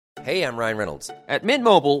Hey, I'm Ryan Reynolds. At Mint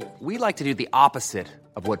Mobile, we like to do the opposite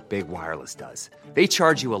of what Big Wireless does. They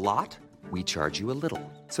charge you a lot, we charge you a little.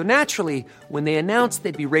 So naturally, when they announced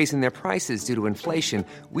they'd be raising their prices due to inflation,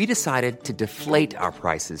 we decided to deflate our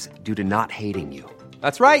prices due to not hating you.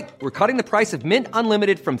 That's right. We're cutting the price of Mint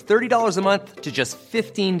Unlimited from $30 a month to just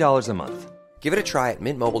 $15 a month. Give it a try at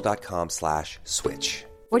mintmobile.com/switch.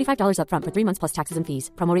 $45 up front for 3 months plus taxes and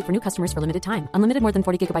fees. Promo rate for new customers for limited time. Unlimited more than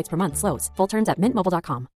 40 gigabytes per month. Slows full terms at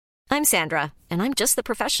mintmobile.com. I'm Sandra, and I'm just the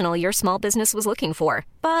professional your small business was looking for.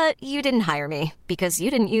 But you didn't hire me because you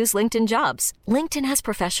didn't use LinkedIn Jobs. LinkedIn has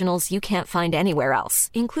professionals you can't find anywhere else,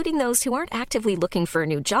 including those who aren't actively looking for a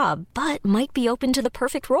new job, but might be open to the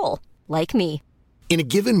perfect role, like me. In a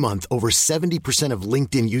given month, over 70% of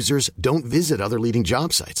LinkedIn users don't visit other leading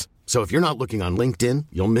job sites. So if you're not looking on LinkedIn,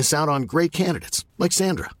 you'll miss out on great candidates like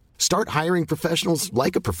Sandra. Start hiring professionals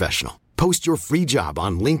like a professional. Post your free job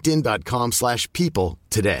on linkedin.com/people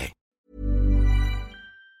today.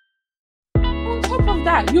 On top of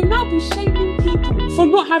that, you'll now be shaming people for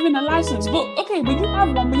not having a license. But okay, but you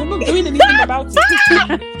have one, but you're not doing anything about it.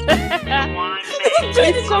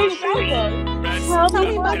 It's so bad. Tell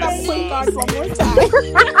me about that point guard one more time.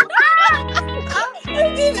 I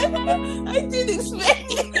didn't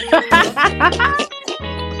expect it.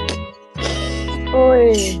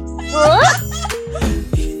 Oi.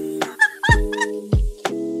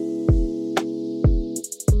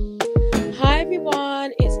 Hi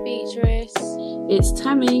everyone, it's Beatrice. It's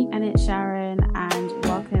Tammy. And it's Sharon, and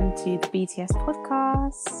welcome to the BTS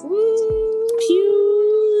podcast.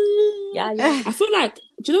 Pew. Yeah. I feel like,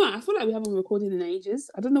 do you know what? I feel like we haven't recorded in ages.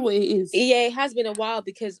 I don't know what it is. Yeah, it has been a while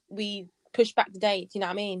because we pushed back the date. Do you know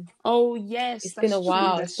what I mean? Oh yes, it's been a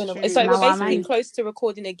while. It's like we're basically close to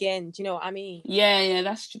recording again. Do you know what I mean? Yeah,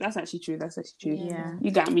 that's actually true. Yeah,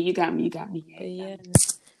 you got me. Yeah.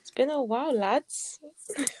 It's been a while, lads.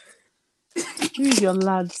 Who's your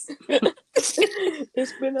lads?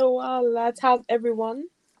 It's been a while, lads. How's everyone?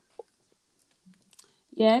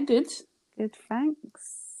 Yeah, good,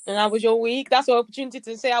 Thanks. And how was your week? That's an opportunity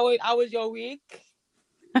to say how was your week.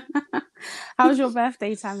 How was your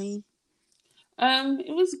birthday, Tammy?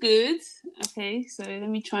 It was good. Okay, so let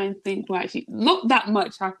me try and think. Well, actually, not that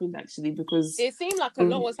much happened actually because it seemed like a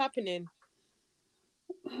lot was happening.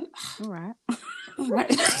 All right. You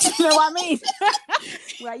know what I mean?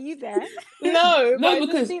 Were you there? No,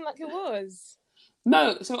 because it seemed like it was.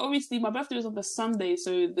 No, so obviously my birthday was on the Sunday,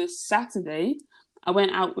 so the Saturday I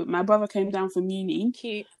went out with my brother. Came down from uni.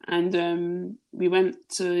 Cute. And we went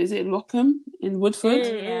to Lockham in Woodford.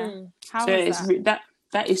 Yeah. How so was that?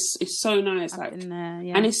 That is so nice. Up in there,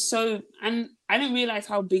 yeah. And it's so, and I didn't realise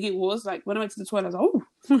how big it was. Like when I went to the toilet, I was like,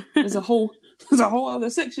 oh, there's a whole other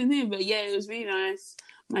section here. But yeah, it was really nice.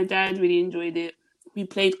 My dad really enjoyed it. We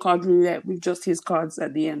played card roulette with just his cards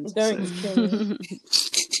at the end.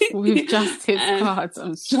 With just his cards.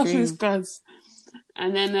 Just his cards.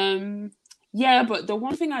 And then, yeah, but the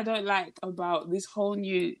one thing I don't like about this whole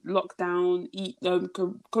new lockdown,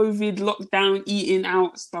 COVID lockdown, eating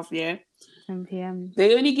out stuff, 10 p.m.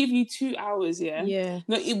 They only give you 2 hours, yeah? Yeah.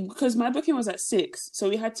 No, because my booking was at 6, so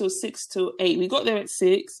we had till 6 till 8. We got there at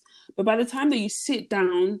 6, but by the time that you sit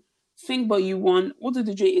down, think what you want, order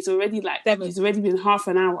the drink, it's already like, it's already been half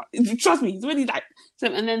an hour. Trust me, it's already like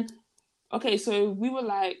 7. And then, okay, so we were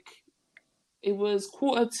like, it was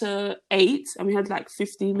 7:45, and we had like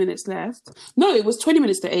 15 minutes left. No, it was 20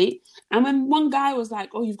 minutes to 8. And when one guy was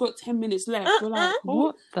like, oh, you've got 10 minutes left. We're like,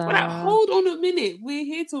 hold on a minute. We're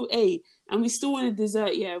here till 8. And we still wanted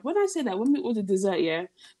dessert, yeah. When I say that, when we ordered dessert, yeah,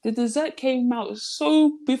 the dessert came out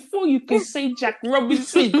so before you could say Jack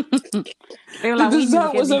Robinson. They were like, the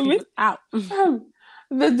dessert was already out.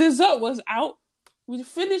 The dessert was out. We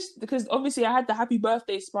finished because obviously I had the happy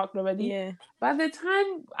birthday sparkle already. Yeah. By the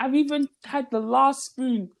time I've even had the last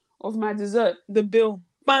spoon of my dessert, the bill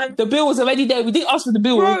was already there. We didn't ask for the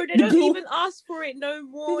bill. Bro, they don't even ask for it no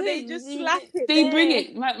more. They just slap it. They bring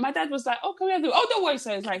it. My dad was like, "Oh, can we have it? Oh, don't worry,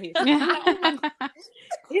 sir, it's right here."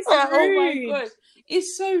 It's like, oh my god,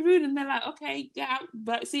 it's so rude. And they're like, "Okay, yeah,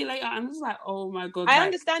 but see you later." I'm just like, "Oh my god." I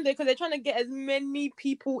understand it because they're trying to get as many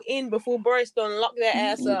people in before Boris don't lock their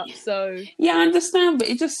ass up. So yeah, I understand, but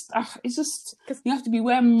it's just you have to be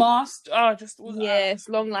wearing masks. It's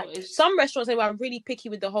long. Like some restaurants, they were really picky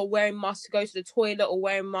with the whole wearing masks to go to the toilet or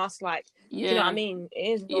wearing masks. Like, you know what I mean? It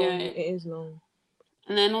is long. Yeah. It is long.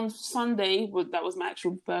 And then on Sunday, that was my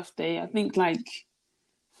actual birthday. I think like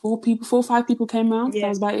 4 or 5 people came out. Yeah. That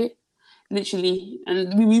was about it. Literally.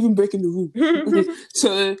 And we were even breaking the rule.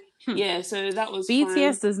 So, yeah, so that was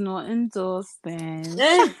BTS does not endorse them.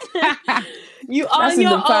 You are on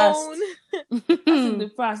your own. That's in the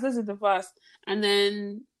past. And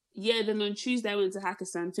then Yeah, then on Tuesday I went to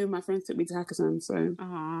Hakkasan. 2 of my friends took me to Hakkasan, so...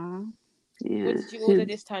 Aww. Yeah. What did you order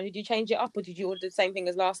this time? Did you change it up or did you order the same thing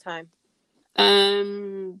as last time?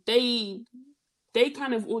 They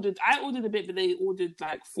kind of ordered... I ordered a bit, but they ordered,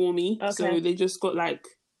 like, for me. Okay. So they just got, like...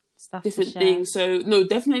 Stuff different things. So no,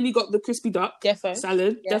 definitely got the crispy duck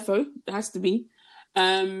salad. Yeah. Defo, it has to be.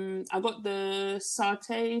 I got the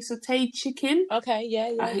sauteed chicken. Okay,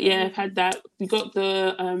 yeah. I've had that. We got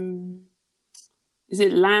the is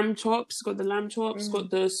it lamb chops? Got the lamb chops.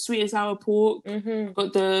 Got the sweet and sour pork.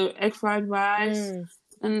 Got the egg fried rice,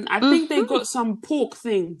 and I think they got some pork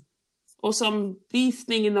thing. Or some beef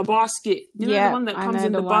thing in the basket. You know the one that comes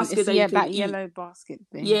in the basket that you can that eat? yellow basket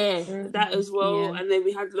thing. Yeah, that as well. Yeah. And then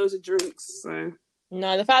we had loads of drinks. So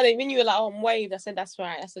no, the fact that when you were like, "Oh, I'm waved," I said, "That's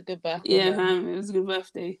right. That's a good birthday." Yeah, man, it was a good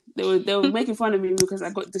birthday. They were making fun of me because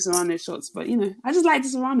I got the Serrano shots, but you know, I just like the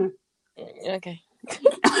Serrano. Okay.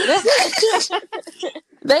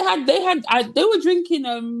 They were drinking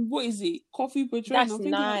what is it? Coffee Patron. That's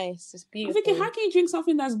nice. It's beautiful. I'm thinking, how can you drink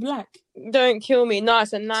something that's black? Don't kill me. No,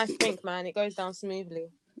 it's a nice drink, man. It goes down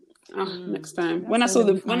smoothly. Next time. When I saw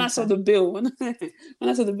the bill, I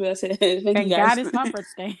said, thank you guys. God, it's my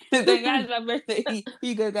birthday. Thank God it's my birthday. Here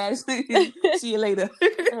you go, guys. See you later.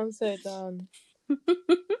 I'm so done.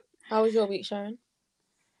 How was your week, Sharon?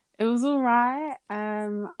 It was all right.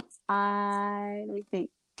 Let me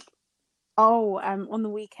think. On the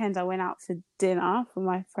weekend I went out for dinner for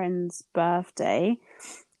my friend's birthday.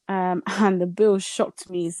 And the bill shocked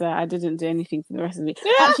me, so I didn't do anything for the rest of the week.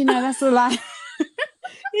 Actually, no, that's a lie.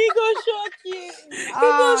 He got shock you.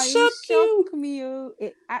 He shocked me.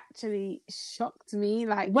 It actually shocked me.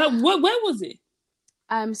 Like, where was it?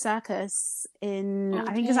 Circus in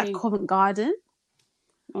I think it's like Covent Garden.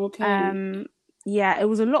 Okay. Yeah, it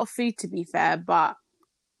was a lot of food to be fair, but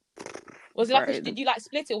was it like did you like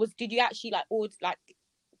split it, or did you actually like order like?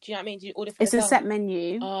 Do you know what I mean? Did you order for yourself? It's a set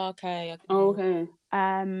menu. Oh, okay.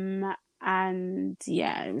 And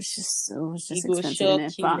yeah, it was just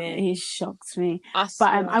expensive, but he shocked me.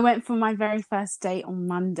 I went for my very first date on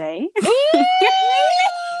Monday.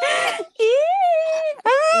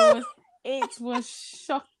 It was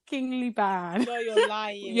shockingly bad. No, you're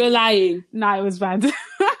lying. You're lying. No, it was bad.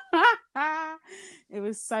 It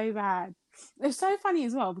was so bad. It was so funny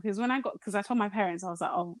as well because because I told my parents, I was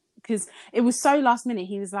like, oh, because it was so last minute.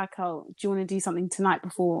 He was like, oh, do you want to do something tonight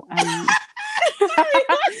before? He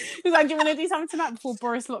was like, do you want to do something tonight before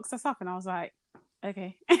Boris locks us up? And I was like,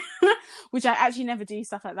 okay. Which I actually never do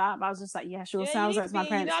stuff like that, but I was just like, yeah, sure. Yeah, sounds like to my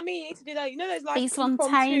parents. You know what I mean? You need to do that. You know those like be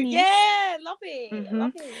spontaneous. Yeah, love it. I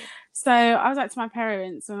love it. So I was like to my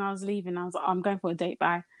parents when I was leaving, I was like, oh, I'm going for a date,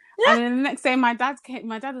 bye. And then the next day my dad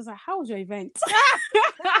was like, how was your event?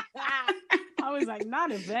 I was like,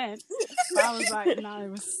 not event. But I was like, no,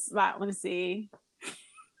 it was like, honestly.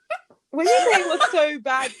 When you say it was so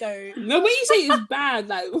bad though. No, when you say it's bad,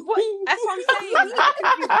 like what? That's what I'm saying.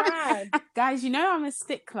 It's bad. Guys, you know I'm a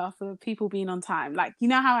stickler for people being on time. Like, you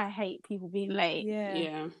know how I hate people being late?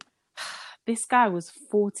 Yeah. This guy was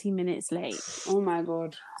 40 minutes late. Oh my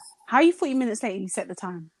God. How are you 40 minutes late and you set the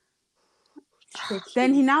time?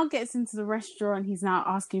 Then he now gets into the restaurant. He's now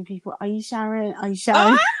asking people, "Are you Sharon? Are you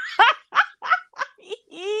Sharon?"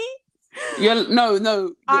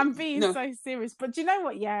 No. I'm being so serious. But do you know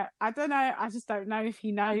what? Yeah, I don't know. I just don't know if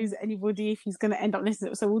he knows anybody, if he's going to end up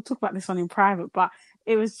listening. So we'll talk about this one in private. But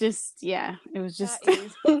it was just, That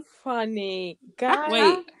is funny.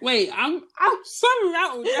 God. Wait. I'm so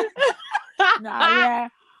rattled. Yeah.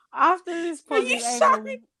 After this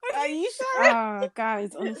podcast, are you Sharon? Oh,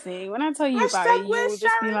 guys, honestly, when I tell you about it, you will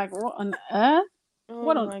just be like, what on earth?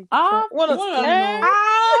 What on earth? What on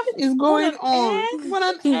earth is going on? What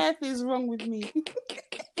on earth is wrong with me?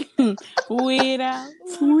 Weird out.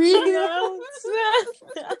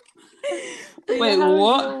 Wait,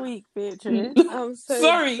 what? Your week, Beatrice? I'm so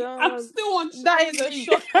sorry. Dumb. I'm still on. That is a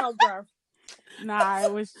shock, bruv. Nah,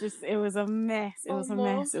 it was a mess. It was a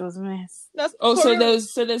mess. That's so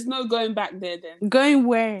there's no going back there then. Going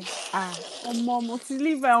where? Mom, to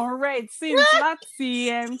leave her on red since last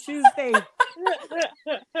Tuesday.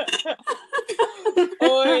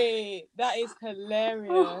 Oi, that is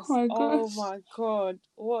hilarious. Oh my god.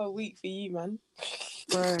 What a week for you, man.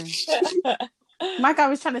 Bro. My guy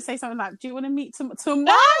was trying to say something like, do you want to meet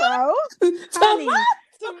tomorrow?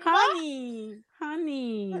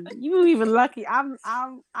 Honey, you were even lucky. I'm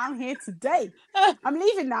here today. I'm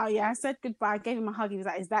leaving now. Yeah, I said goodbye. I gave him a hug. He was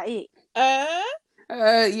like, "Is that it?"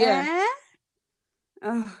 Yeah.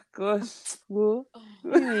 Oh gosh. Well,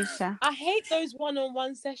 I hate those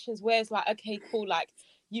one-on-one sessions where it's like, okay, cool, like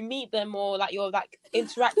you meet them, or like you're like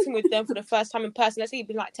interacting with them for the first time in person. Let's say you've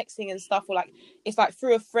been like texting and stuff, or like it's like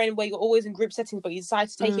through a friend where you're always in group settings, but you decide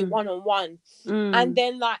to take it one-on-one, and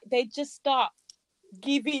then like they just start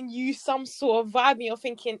giving you some sort of vibe, and you're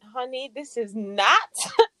thinking, honey, this is not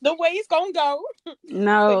the way it's gonna go.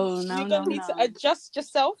 No, you're gonna need to adjust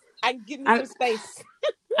yourself and give me some space.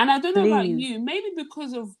 And I don't know about you, maybe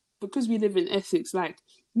because we live in Essex, like,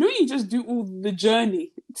 you just do all the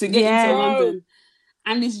journey to get into London,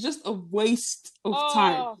 and it's just a waste of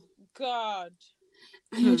time. Oh God!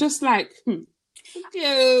 And you're just like, bro,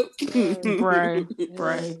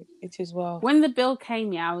 it is well. When the bill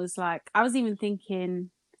came, I was even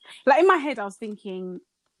thinking, like in my head, I was thinking,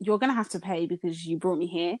 you're gonna have to pay because you brought me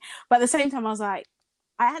here. But at the same time, I was like,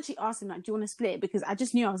 I actually asked him, like, do you want to split? Because I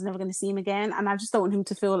just knew I was never going to see him again, and I just don't want him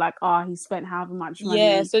to feel like, he spent however much money.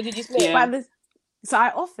 Yeah. So did you split? Yeah. So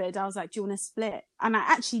I offered. I was like, do you want to split? And I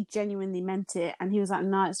actually genuinely meant it. And he was like,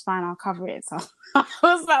 no, it's fine. I'll cover it. So I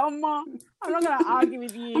was like, oh, Mom, I'm not going to argue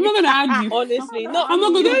with you. I'm not going to argue. Honestly, no. I'm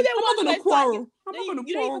not going to quarrel.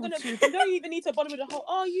 You don't even need to bother with the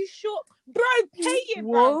whole, you sure? Bro, pay it,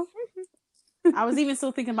 bro. I was even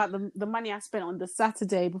still thinking about the money I spent on the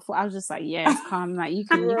Saturday before. I was just like, yeah, it's calm. Like, you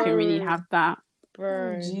can really have that.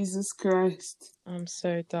 Bro. Oh, Jesus Christ. I'm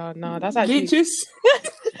so done. No, that's actually...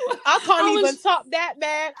 I can't even top that,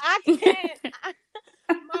 man. I can't.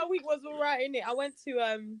 My week was all right, innit? I went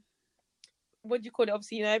to, what do you call it?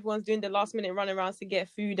 Obviously, everyone's doing the last minute runarounds to get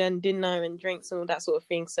food and dinner and drinks and all that sort of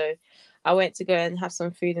thing. So I went to go and have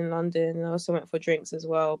some food in London, and I also went for drinks as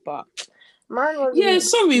well, but... Sorry.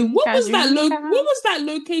 What was that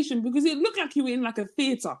location? Because it looked like you were in like a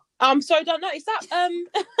theatre. So I don't know. Is that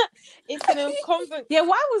it's in a convent. Yeah,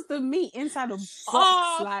 why was the meat inside a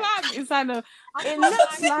box? Inside a. It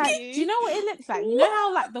looks like. Do you know what it looks like? You know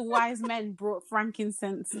how like the wise men brought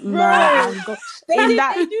frankincense, myrrh, and they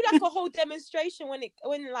do like a whole demonstration when it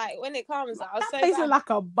comes out. That place looked like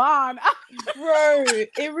a barn, bro.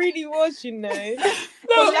 It really was, No,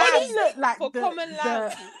 it looked like for common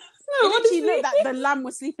lamb. No, it actually looked like the lamb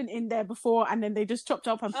was sleeping in there before, and then they just chopped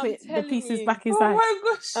up and put the pieces back inside. Oh my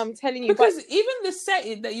gosh! I'm telling you, because even the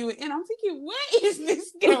setting that you were in, I'm thinking, where is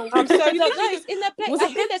this girl? I'm so done. No, it's in their place.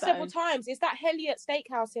 I've been there several times. It's that Heliot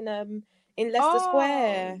Steakhouse in Leicester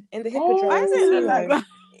Square in the Hippodrome. Why does it look like that?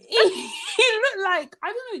 It looked like I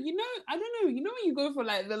don't know. You know when you go for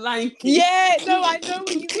like the Lion King? Yeah, no, I know what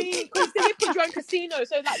you mean. It's the Hippodrome Casino,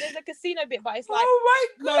 so like there's a casino bit, but it's like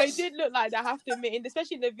no, it did look like that. I have to admit,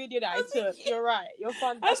 especially in the video that I took. You're right. You're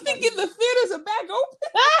fun. I was thinking the theaters are back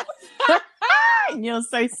open. You're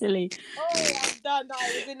so silly. Oh, I'm done. No, I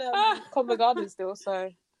was in Covent Garden still, so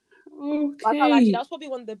okay. I can't lie to you. That was probably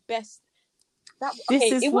one of the best.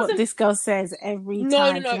 This is what this girl says every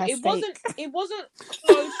time. No. It wasn't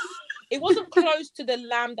close. It wasn't close to the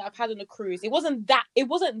lamb that I've had on a cruise. It wasn't that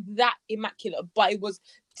immaculate, but it was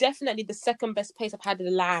definitely the second best place I've had the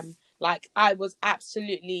lamb. Like I was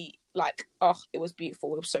absolutely like, it was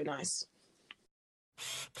beautiful. It was so nice.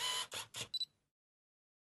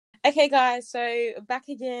 Okay, guys. So back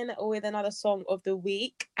again with another song of the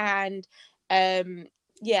week, and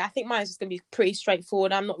I think mine's just going to be pretty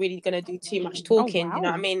straightforward. I'm not really going to do too much talking. You know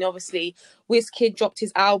what I mean? Obviously, Wizkid dropped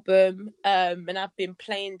his album, and I've been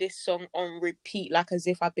playing this song on repeat, like as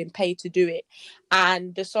if I've been paid to do it.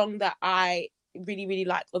 And the song that I really, really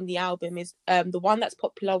like on the album is the one that's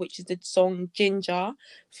popular, which is the song Ginger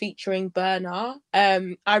featuring Burna.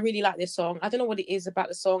 I really like this song. I don't know what it is about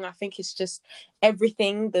the song. I think it's just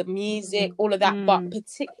everything, the music, all of that, but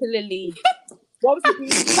particularly... What was the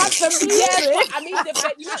music? That's the music. Yeah, I mean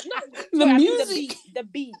the music. The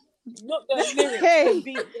beat, not the lyrics. The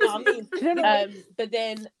beat. You know what I mean? But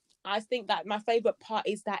then I think that my favorite part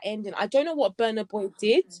is that ending. I don't know what Burna Boy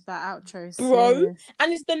did. That outro, bro,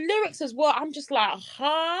 and it's the lyrics as well. I'm just like,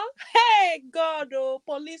 hey, God,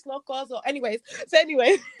 police lock us. Anyways, that's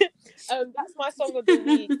my song of the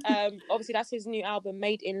week. Obviously, that's his new album,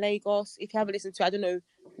 Made in Lagos. If you haven't listened to it, I don't know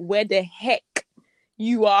where the heck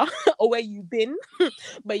you are or where you've been,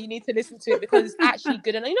 but you need to listen to it because it's actually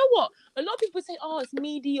good. And you know what? A lot of people say, it's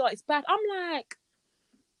media, it's bad. I'm like,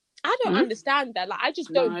 I don't understand that. Like, I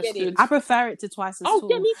just don't get it. I prefer it to Twice as Tall.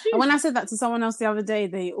 Yeah, me too. And when I said that to someone else the other day,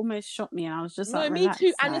 they almost shot me, and I was just like, me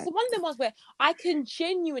too. And it's one of them ones where I can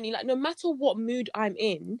genuinely, like, no matter what mood I'm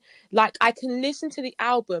in, like, I can listen to the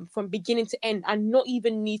album from beginning to end and not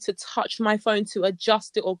even need to touch my phone to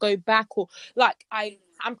adjust it or go back, or like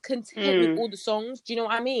I'm content with all the songs. Do you know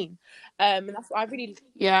what I mean? And that's what I really...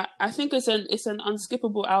 Yeah, I think it's an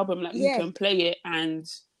unskippable album. Like, you can play it and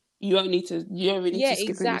you don't really need to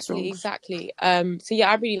skip any songs. Exactly. So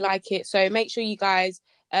yeah, I really like it. So make sure you guys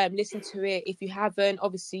listen to it. If you haven't,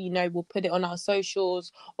 obviously, you know, we'll put it on our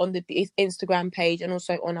socials, on the Instagram page, and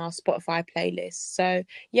also on our Spotify playlist. So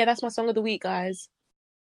yeah, that's my song of the week, guys.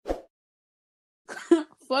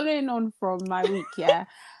 Following on from my week, yeah,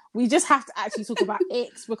 we just have to actually talk about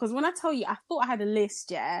icks, because when I tell you, I thought I had a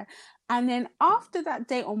list, yeah, and then after that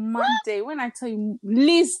day on Monday, when I tell you,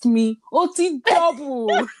 list me, OT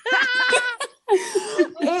double.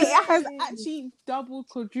 It has actually double,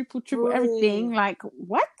 quadruple, triple, everything. Like,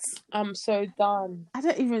 what? I'm so done. I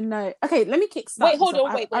don't even know. Okay, let me kickstart. Wait, hold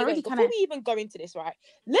on, wait. Before we even go into this, right?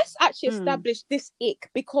 Let's actually establish this ick,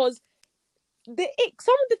 because the ick,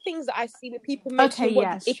 some of the things that I see with people mention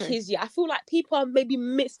what the ick is, yeah, I feel like people are maybe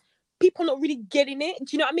people are not really getting it. Do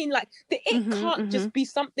you know what I mean? Like, the ick can't just be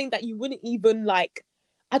something that you wouldn't even, like,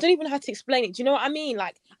 I don't even know how to explain it. Do you know what I mean?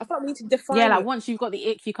 Like, I feel like we need to define it. Yeah, like, once you've got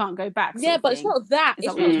the ick, you can't go back. Yeah, but it's not that. It's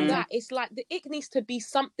not that. It's like, the ick needs to be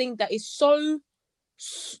something that is so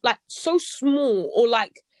small, or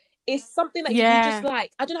like, it's something that you just,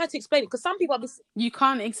 like, I don't know how to explain it, because some people you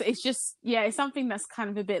can't. It's just, yeah, it's something that's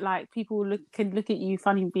kind of a bit like, people can look at you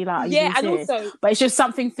funny and be like, yeah, and also, but it's just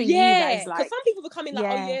something for you that is like, because some people become like,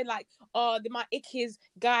 oh yeah, like, my ick is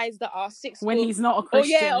guys that are 6 foot. When he's not a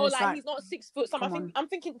Christian. Oh yeah, or like he's not 6 foot. I'm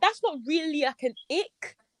thinking that's not really like an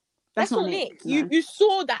ick. That's not an ick. No. You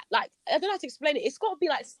saw that, like, I don't know how to explain it. It's got to be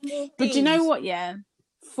like small things. But do you know what? Yeah.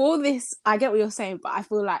 For this, I get what you're saying, but I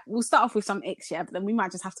feel like we'll start off with some icks, yeah, but then we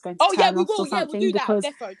might just have to go into we will. Yeah, we'll do that.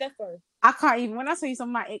 Defo. I can't even, when I tell you some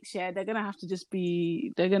of my icks, yeah, they're gonna have to just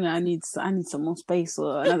be, I need some more space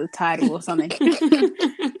or another title or something.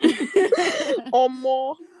 Or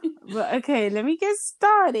more. But okay, let me get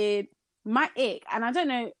started. My ick, and I don't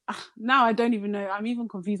know, now I don't even know, I'm even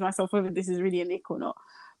confused myself whether this is really an ick or not,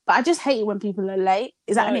 but I just hate it when people are late.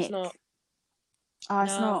 Is that an ick? Not. Oh,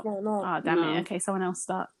 it's not. Oh, damn it. Okay, someone else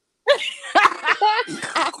start.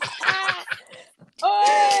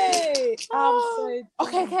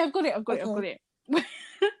 Okay, I've got it.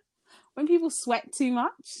 When people sweat too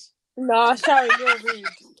much. No, Sharon, you're rude.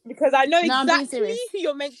 Because I know exactly who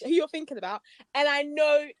you're thinking about, and I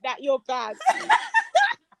know that you're bad.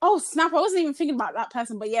 Oh snap! I wasn't even thinking about that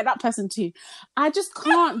person, but yeah, that person too. I just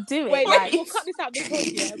can't do it. Wait, we'll cut this out before,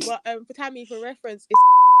 yeah. But for Tammy, for reference, it's.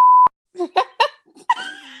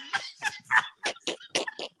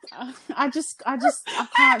 I can't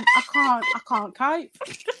cope.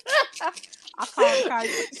 I can't cope.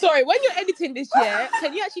 Sorry, when you're editing this, yeah,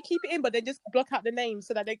 can you actually keep it in, but then just block out the names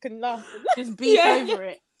so that they can laugh? Just beat over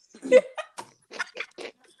it.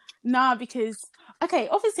 Nah, because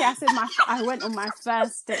obviously I said I went on my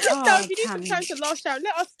first date. Oh, no, you need some time to laugh out.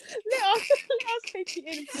 Let us take you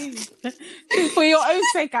in, please. For your own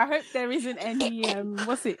sake, I hope there isn't any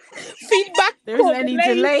feedback. There isn't any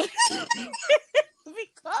delay.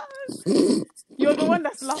 Because you're the one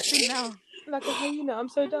that's laughing now. Like a hyena, I'm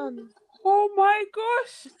so done. Oh my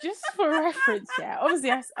gosh! Just for reference, yeah.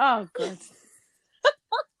 Obviously, oh god.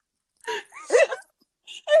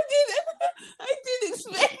 I did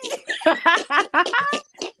expect it.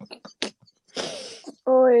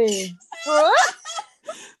 Oi. What?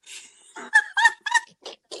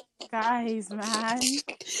 Guys, man.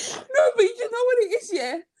 No, but you know what it is,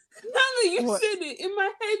 yeah? Now that you said it, in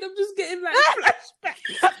my head, I'm just getting like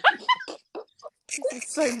flashbacks.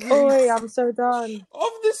 It's so rude. Oi, I'm so done.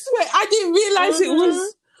 Of the sweat. I didn't realise it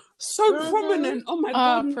was so prominent. Oh my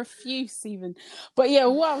god. Profuse even. But yeah,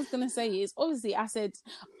 what I was going to say is, obviously, I said,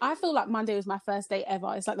 I feel like Monday was my first date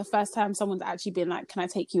ever. It's like the first time someone's actually been like, can I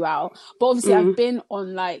take you out? But obviously, I've been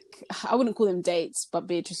on like, I wouldn't call them dates, but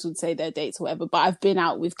Beatrice would say they're dates or whatever. But I've been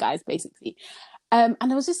out with guys, basically. And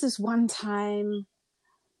there was just this one time,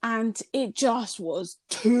 and it just was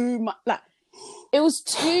too much. Like, it was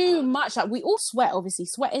too much. Like, we all sweat, obviously.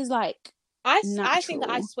 Sweat is like I think that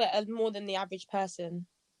I sweat more than the average person.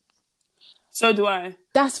 So do I.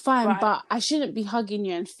 That's fine, right. But I shouldn't be hugging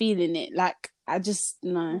you and feeling it. Like, I just,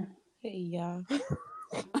 no. Yeah.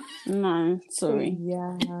 No, sorry.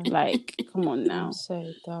 Yeah. Like, come on now. I'm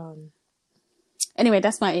so done. Anyway,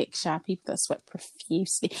 that's my ick, Sha. People that sweat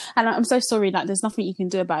profusely. And I'm so sorry, like, there's nothing you can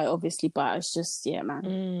do about it, obviously, but it's just, yeah,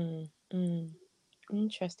 man.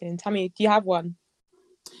 Interesting. Tammy, do you have one?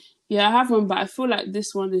 Yeah, I have one, but I feel like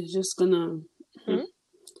this one is just gonna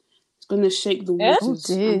shake the waters.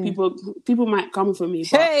 And people might come for me.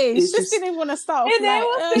 But hey, it's just didn't want to start off like,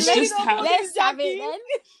 let's have it then.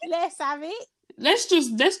 Let's have it. Let's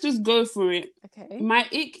just go for it. Okay. My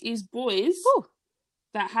ick is boys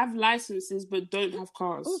that have licenses but don't have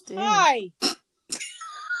cars. Oh, dear. Hi. Me,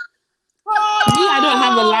 I don't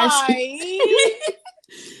have a license.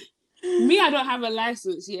 Me, I don't have a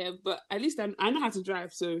license, yeah, but at least I know how to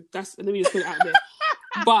drive, so let me just put it out there.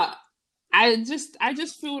 But I just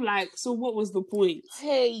feel like, so what was the point?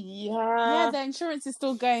 Hey, Yeah, the insurance is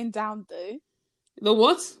still going down though. The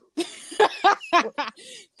what?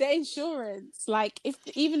 The insurance, like if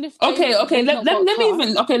Okay,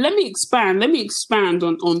 let me expand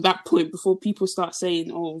on that point before people start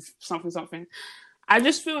saying something. I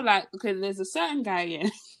just feel like, okay, there's a certain guy here.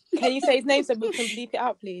 Can you say his name so we can bleep it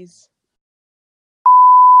out, please?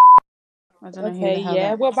 I don't know who the hell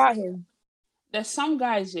that is. What about him? There's some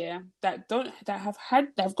guys here that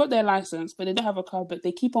have got their license, but they don't have a car, but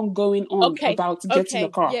they keep on going on about getting a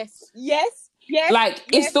car. Yes. Like,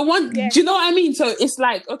 it's the one. Do you know what I mean? So it's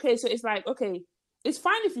like, okay, it's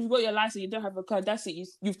fine if you've got your license, you don't have a car. That's it.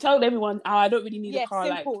 You've told everyone, I don't really need a car.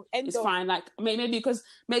 Simple. Like, it's fine. Like, maybe because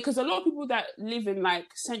a lot of people that live in like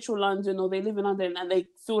central London, or they live in London, and they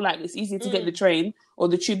feel like it's easy to get the train or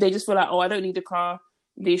the tube. They just feel like, I don't need a car.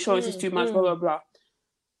 The insurance is too much. Blah blah blah.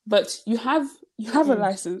 But you have a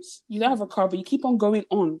license. You don't have a car, but you keep on going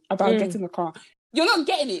on about getting a car. You're not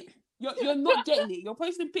getting it. You're not getting it. You're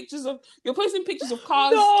posting pictures of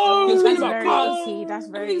cars. No, you're that's about very cars. icky. That's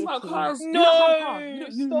very about icky. cars. No,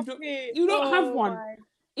 you don't have a car. You don't have one. My.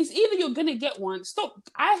 It's either you're gonna get one. Stop.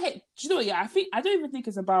 I hate. Do you know what? Yeah, I don't even think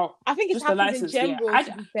it's about. I think it's just the license. in general.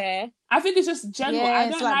 To be fair, I think it's just general. Yeah, I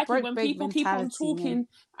don't like it when people keep on talking,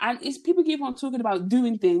 and it's people keep on talking about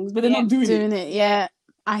doing things, but they're not doing it. Yeah,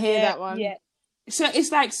 I hear that one. Yeah. So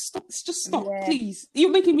it's like, just stop, please. You're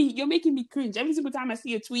making me cringe every single time I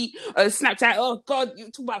see a tweet or a Snapchat. Oh God, you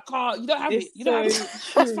talk about car. You don't have it. You don't have it.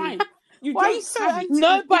 That's fine. Why are you so angry?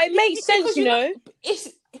 No, but it makes sense, you know. It's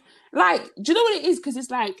like, do you know what it is? Because it's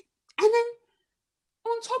like, and then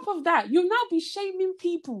on top of that, you'll now be shaming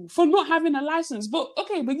people for not having a license. But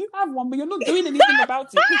you have one, but you're not doing anything about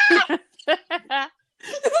it.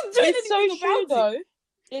 It's so true, though.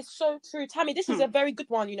 It's so true, Tammy. This is a very good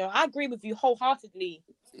one. You know, I agree with you wholeheartedly.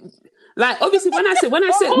 Like, obviously, when I said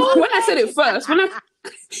it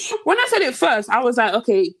first, I was like,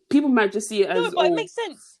 okay, people might just see it as. No, but it makes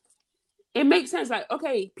sense. It makes sense. Like,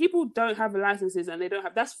 okay, people don't have licenses and they don't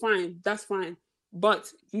have. That's fine. But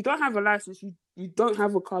you don't have a license. You don't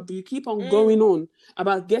have a car, but you keep on going on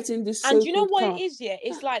about getting this. And you know what car. it is? Yeah,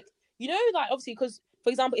 it's like, you know, like, obviously, because, for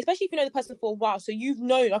example, especially if you know the person for a while, so you've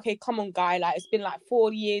known, okay, come on, guy, like, it's been like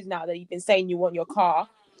 4 years now that you've been saying you want your car,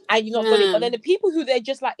 and you're not got it. But then the people who they're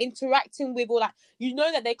just like interacting with, or like, you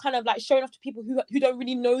know, that they're kind of like showing off to people who don't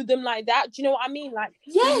really know them like that. Do you know what I mean? Like,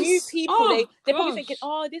 the new people, they're probably thinking,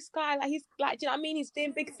 oh, this guy, like, he's like, do you know what I mean? He's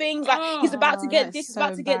doing big things, like, he's about to get this, he's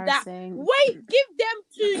about to get that. Wait, give them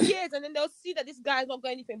 2 years, and then they'll see that this guy's not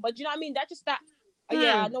got anything. But do you know what I mean? That's just that.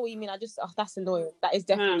 Yeah, I know what you mean. That's annoying. That is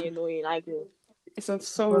definitely annoying. I agree. It's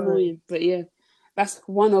so annoying, but yeah, that's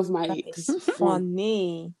one of my icks.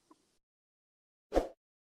 Funny.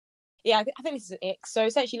 Yeah, I think this is an ick. So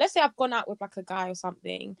essentially, let's say I've gone out with like a guy or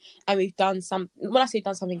something, and we've done when I say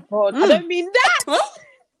done something broad, I don't mean that.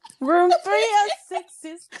 Room 306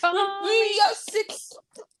 is coming. 306.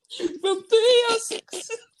 Room 306.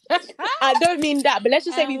 I don't mean that, but let's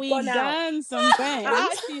just say we've gone out. Done some things. I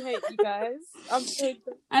actually hate you guys. I'm so.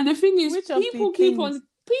 And the thing is, people keep on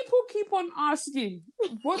asking,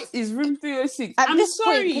 what is room 306? At this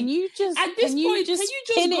point, can you just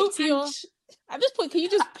pin it to your... At this point, can you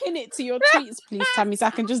just pin it to your tweets, please, Tammy, so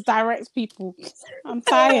I can just direct people? I'm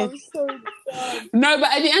tired. I'm so done. No,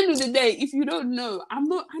 but at the end of the day, if you don't know, I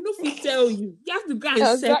know if you tell you. You have to go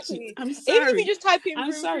and search it. I'm sorry. Even if you just type in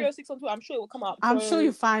room 306 on Twitter, I'm sure it will come up. I'm sure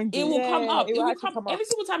you'll find it. It will come up. It will come up. Every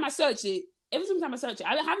single time I search it,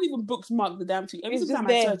 I haven't even bookmarked the damn tweet. Every single time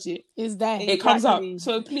I search it, it's there. It comes up.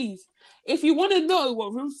 So please, if you want to know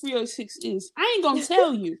what room 306 is, I ain't gonna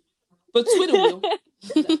tell you, but Twitter will.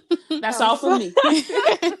 That's all for me.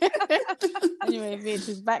 Anyway, Mitch,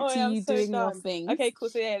 it's back to you doing your thing. Okay, cool.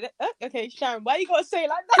 So yeah, okay, Sharon, why you gotta say it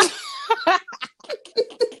like that?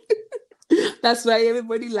 That's why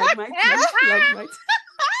everybody like my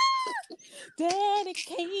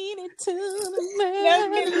dedicated to the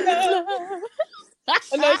man.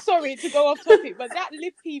 No, sorry to go off topic, but that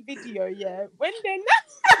Lippy video, yeah. When then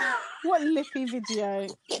what Lippy video?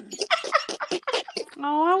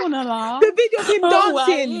 Oh, I wanna laugh. The video of him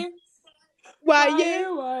dancing. Why I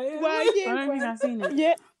don't think I've seen it.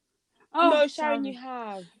 Yeah. No, Sharon, you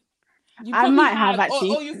have. I might have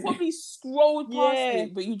actually. Or you probably scrolled past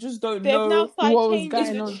it, but you just don't They've know now started what was changing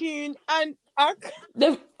going on. the tune, and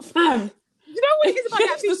fam. You know what it is about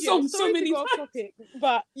that video? The song Sorry so many to go off topic,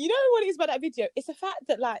 but you know what it is about that video? It's the fact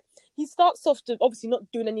that, like, he starts off to obviously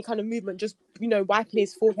not doing any kind of movement, just, you know, wiping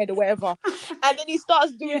his forehead or whatever, and then he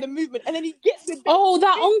starts doing the movement, and then he gets with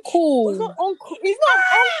that uncle. He's not uncle.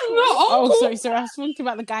 Oh, sorry. I was thinking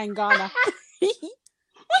about the guy in Ghana.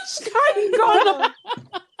 What's going on?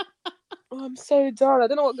 Oh, I'm so done. I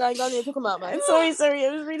don't know what going on you're talking about, man. Sorry.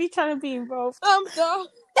 I was really trying to be involved. I'm done.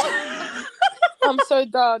 I'm so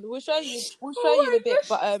done. We'll show you in a bit.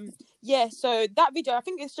 But yeah, so that video, I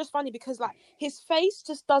think it's just funny because like his face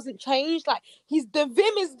just doesn't change. Like the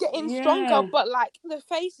vim is getting stronger, but like the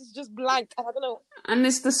face is just blank. I don't know. And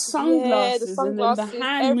it's the sunglasses, and then the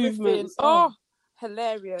hand everything. movements. Oh,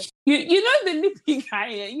 hilarious. You know the nippy guy,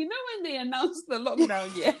 yeah? You know when they announced the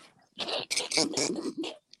lockdown, yeah?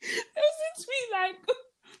 There was a tweet like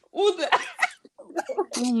all the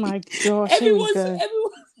Oh my gosh! everyone's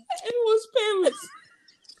parents.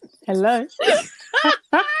 Hello.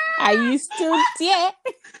 Are you still there?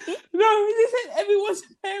 No, they said everyone's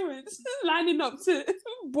parents lining up to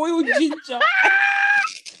boil ginger.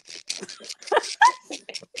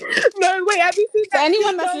 No, wait, have you seen that? So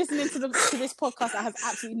anyone that's listening to this podcast that has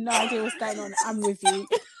absolutely no idea what's going on, I'm with you.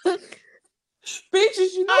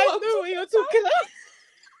 Bitches, you know what you're talking about.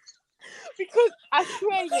 Because I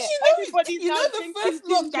swear, everybody's now the first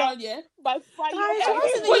lockdown, yeah. By fire.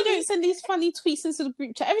 You don't send these funny tweets into the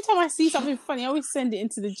group chat. Every time I see something funny, I always send it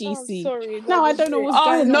into the GC. Sorry, no, I don't know what's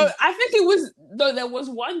going on. No, I think it was. No, there was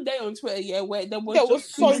one day on Twitter, yeah, where there was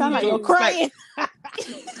so sound like you're crying.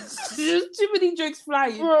 There's too many jokes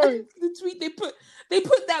flying. Bro. The tweet they put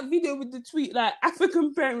that video with the tweet like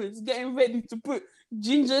African parents getting ready to put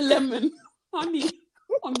ginger, lemon, honey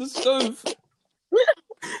on the stove.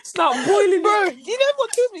 Start boiling, bro. Do you know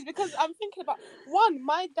what kills me? Because I'm thinking about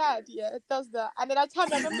my dad, does that, and then I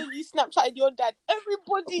remember you Snapchatted your dad.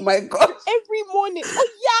 Everybody, oh my God, every morning. Oh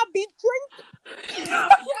yeah, I've been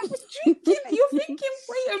drinking. You're thinking,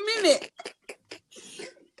 wait a minute.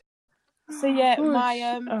 So yeah,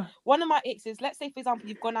 one of my exes. Let's say, for example,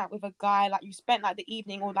 you've gone out with a guy, like you spent like the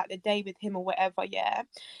evening or like the day with him or whatever. Yeah,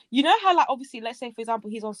 you know how like obviously, let's say for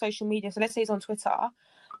example, he's on social media. So let's say he's on Twitter.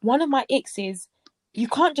 One of my exes. You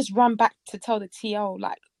can't just run back to tell the TL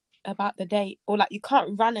like about the date, or like you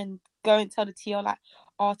can't run and go and tell the TL like,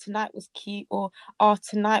 oh, tonight was cute, or oh,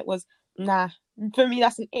 tonight was nah. For me,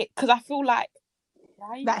 that's an it, because I feel like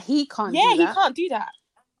that he can't. Yeah, he can't do that.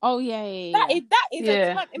 Oh yeah. That is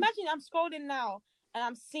a time. Imagine I'm scrolling now and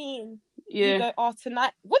I'm seeing you go, oh,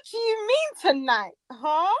 tonight. What do you mean tonight,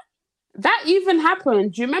 huh? That even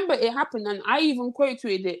happened. Do you remember it happened? And I even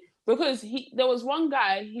quoted it. Because there was one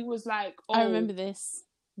guy, he was like, oh, I remember this.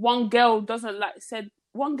 One girl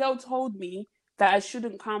told me that I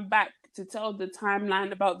shouldn't come back to tell the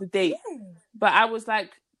timeline about the date. Yeah. But I was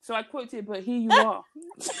like, so I quoted, but here you are.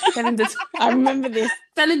 I remember this.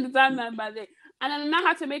 Telling the timeline about the date. And then I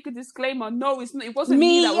had to make a disclaimer. No, it wasn't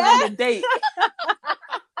me that was on the date.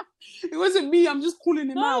 It wasn't me, I'm just calling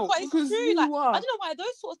him out. But it's true. Like, I don't know why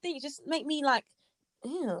those sort of things just make me like,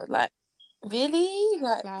 ew, like, really?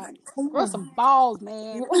 Like grow some balls,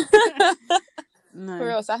 man. No. For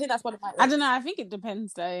real. So I think that's one of my... I don't know. I think it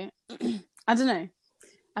depends, though. I don't know.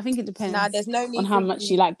 I think it depends. Nah, there's no need on how much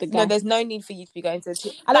you like the guy. No, there's no need for you to be going to...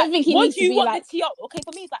 I don't think he needs to be like... The TL... Okay,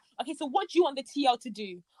 for me, it's like, okay, so what do you want the TL to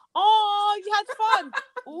do? Oh, you had fun.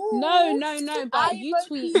 Ooh. No. But you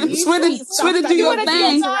tweet... Twitter, do your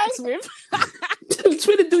thing.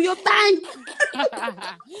 Twitter, do your thing.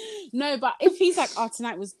 No, but if he's like, oh,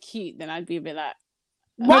 tonight was cute, then I'd be a bit like...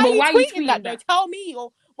 Why are you tweeting that, though? Tell me,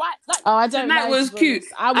 or... Why? Like, oh, I don't know. Tonight was cute.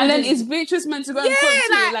 And then is Beatrice meant to go and put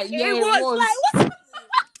it? Like, yeah, it was. Like, what?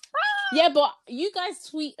 Yeah, but you guys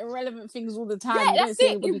tweet irrelevant things all the time. Yeah, that's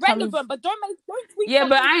it. Irrelevant, but don't tweet. Yeah,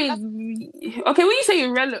 but I ain't... Okay, when you say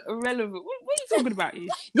irrelevant, what are you talking about?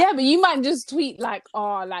 Yeah, but you might just tweet like,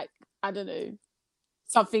 oh, like, I don't know,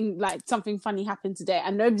 something funny happened today,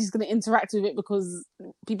 and nobody's going to interact with it because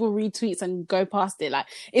people read tweets and go past it. Like,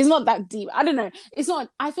 it's not that deep. I don't know. It's not...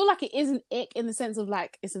 I feel like it is an ick in the sense of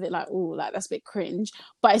like, it's a bit like, oh, like, that's a bit cringe,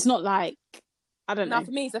 but it's not like... I don't know. Now,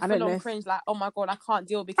 for me, it's a full-on cringe. Like, oh my God, I can't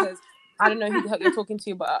deal because... I don't know who the hell you're talking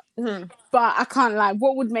to, but... But I can't lie.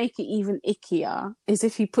 What would make it even ickier is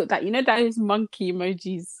if you put that... You know those monkey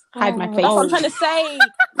emojis? Hide my face. That's what I'm trying to say.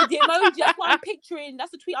 With the emoji, that's what I'm picturing.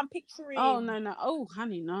 That's the tweet I'm picturing. Oh, no. Oh,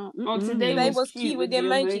 honey, no. Oh, today was cute with the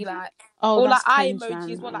emoji, like... Oh, or like eye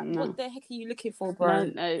emojis. Well, like, what the heck are you looking for, bro?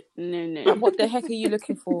 No. Like, what the heck are you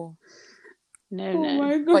looking for? No. Oh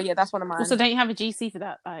my God. But yeah, that's one of mine. Also, don't you have a GC for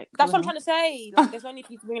that? Like, that's what I'm trying to say. Like, there's no need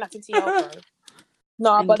for you to bring that to TL, bro.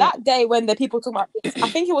 No, but that day when the people talking about this, I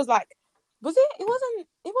think it was like, was it? It wasn't.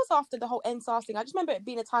 It was after the whole NSARS thing. I just remember it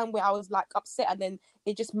being a time where I was like upset, and then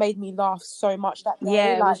it just made me laugh so much that day.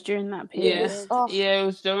 Yeah, like, it was during that period. Yeah, it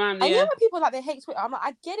was around. And you know when people like they hate Twitter, I'm like,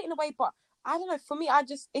 I get it in a way, but I don't know. For me,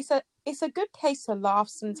 it's a good place to laugh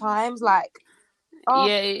sometimes. Like, Oh,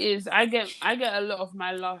 Yeah, it is. I get a lot of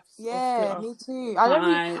my laughs off yeah, Twitter. me too. I don't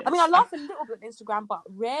really. I mean, I laugh a little bit on Instagram, but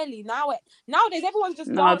rarely. Nowadays, everyone's just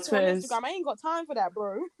No, dancing on Twitter's. Instagram. I ain't got time for that,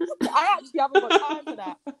 bro. I actually haven't got time for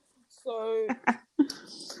that. So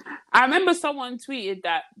I remember someone tweeted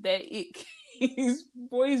that their ick is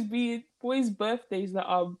boys' birthdays that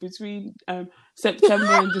are between September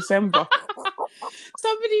and December.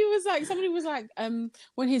 Somebody was like,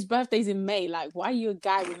 when his birthday's in May, like, why are you a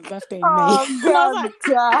guy with a birthday in May? oh And I was god, like,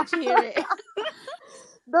 I actually hear it.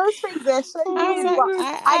 those things they're so I was weird, like, but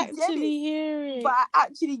I get actually it. hear it. But I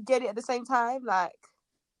actually get it at the same time. Like,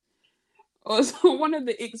 Also, one of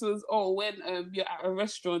the icks was when you're at a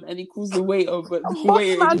restaurant and he calls the waiter, but the boss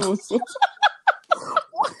waiter man. ignores him.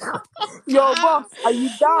 Yo, boss, are you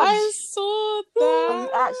dumb? I saw that. Are you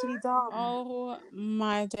actually dumb? Oh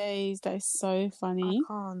my days, that is so funny.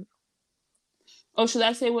 I can't. Oh, should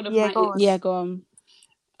I say one of my icks? Yeah, go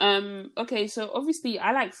on. Okay, so obviously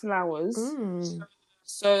I like flowers.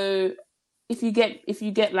 So if you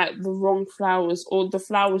get like the wrong flowers or the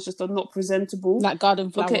flowers just are not presentable, like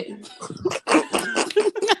garden flower. Okay.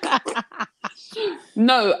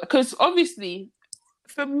 No, because obviously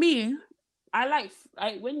for me, I like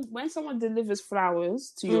when someone delivers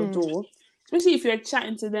flowers to your door, especially if you're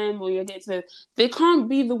chatting to them or you're getting to them, they can't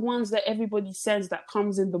be the ones that everybody says that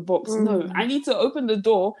comes in the box. No, I need to open the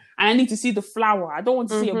door and I need to see the flower. I don't want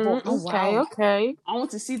to see a box. Okay. I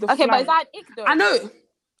want to see the flower. Okay, but is that ick though? I know.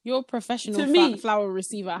 You're a professional flower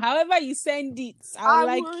receiver. However you send it, I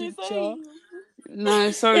like it, Joe. No,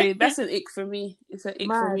 sorry, that's an ick for me. It's an ick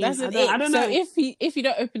for me. That's an ick. I don't know. So if you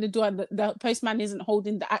don't open the door and the postman isn't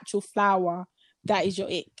holding the actual flower, that is your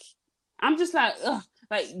ick. I'm just like, ugh,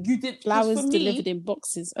 like you did flowers delivered in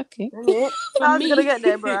boxes. Okay. For me, gonna get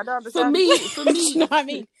there, bro. I don't understand. For me, you know what I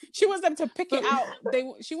mean? She wants them to pick it out.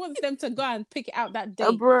 She wants them to go and pick it out that day,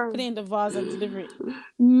 put it in the vase and deliver it.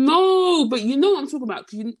 No, but you know what I'm talking about.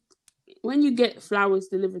 Because when you get flowers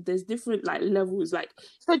delivered, there's different like levels. Like,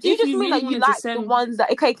 so do you just mean like you like the ones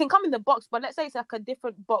that it can come in the box, but let's say it's like a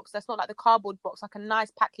different box that's not like the cardboard box, like a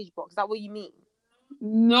nice package box. Is that what you mean?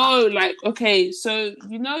 No, like, okay, so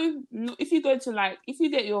you know, if you go to like, if you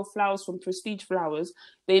get your flowers from Prestige Flowers,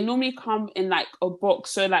 they normally come in like a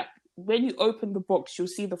box. So like when you open the box, you'll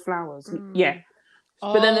see the flowers. Yeah.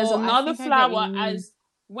 But then there's another flower as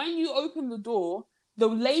when you open the door, the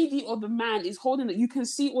lady or the man is holding it. You can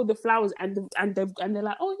see all the flowers and they're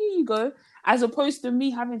like, oh, here you go. As opposed to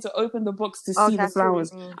me having to open the box to see the flowers.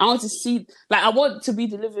 I want to see, like, I want to be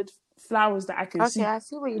delivered flowers that I can see. Okay, I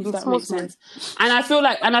see what you mean. If that makes sense. And I feel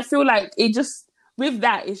like it just, with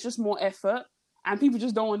that, it's just more effort. And people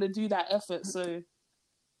just don't want to do that effort. So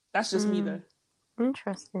that's just me though.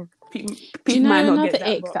 Interesting. People do you know might not another get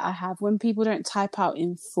that, ick that I have when people don't type out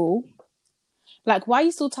in full? Like, why are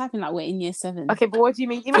you still typing like we're in year 7? Okay, but what do you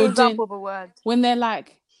mean? Give me an example of a word. When they're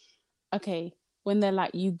like, okay, when they're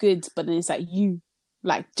like, you good, but then it's like you,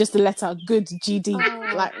 like just the letter good, GD.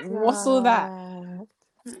 Like, what's all that?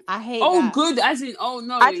 I hate that. Oh, good, as in, oh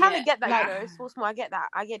no. I kind of get that, like, you know, small, small. I get that.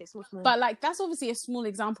 I get it, small, small. But like, that's obviously a small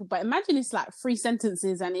example. But imagine it's like 3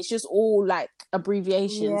 sentences and it's just all like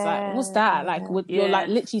abbreviations. Like, what's that? Like, you're like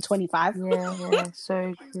literally 25. Yeah,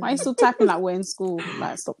 so good. Why are you still typing like we're in school?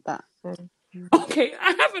 Like, stop that. Okay,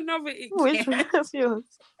 I have another ick. Which one's yours?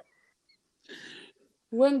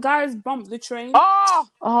 When guys bump the train.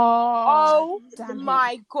 Oh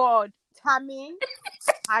my God, Tammy,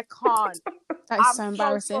 I can't. That is so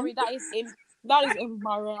embarrassing. So sorry, that is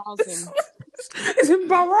embarrassing. It's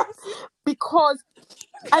embarrassing because,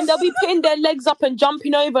 and they'll be putting their legs up and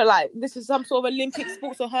jumping over like this is some sort of Olympic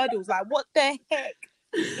sports or hurdles. Like, what the heck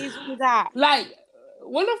is all that? Like,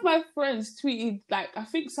 one of my friends tweeted, like, I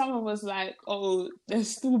think someone was like, oh, they're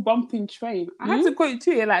still bumping train. I had to quote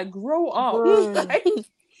tweet, like, grow up. Like,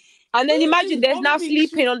 and then imagine they're now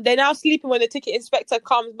sleeping when the ticket inspector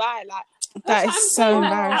comes by. Like, that is so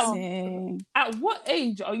embarrassing. At what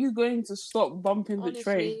age are you going to stop bumping the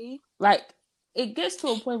train? Like, it gets to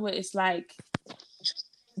a point where it's like,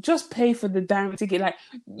 just pay for the damn ticket. Like,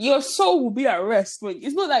 your soul will be at rest.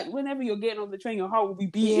 It's not like whenever you're getting on the train, your heart will be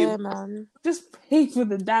beating. Yeah, man. Just pay for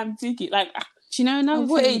the damn ticket. Like, do you know another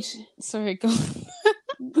what age? Sorry, go on.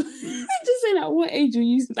 Just saying, at what age are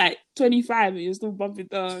you, like 25 and you're still bumping?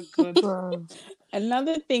 Oh, God.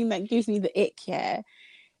 Another thing that gives me the ick,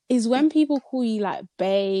 is when people call you like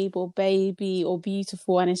babe or baby or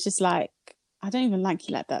beautiful, and it's just like, I don't even like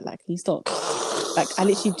you like that. Like, can you stop? Like, I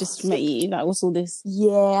literally just met you. Like, what's all this?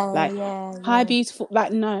 Hi, beautiful.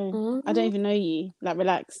 Like, no, I don't even know you. Like,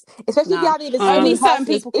 relax. Especially if you haven't even seen only me in certain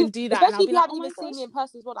person. people can do that. Especially if you haven't even seen me in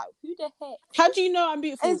person as well. Like, who the heck? How do you know I'm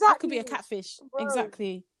beautiful? Exactly. I could be a catfish. Bro.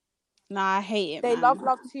 Exactly. Nah, I hate it, They man.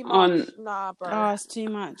 love too much. Nah, bro. Oh, it's too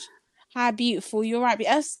much. Hi, beautiful. You're right.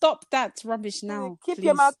 Stop that rubbish now. Keep please.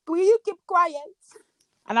 your mouth. Will you keep quiet?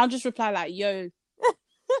 And I'll just reply like, yo,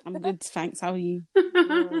 I'm good, thanks. How are you?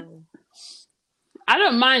 I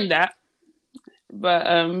don't mind that, but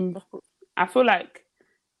I feel like,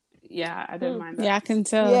 yeah, I don't mind that. Yeah, I can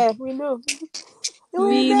tell. Yeah, we know.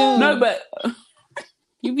 We know. No, but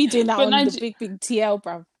you be doing that but on the big TL,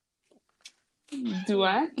 bruv. Do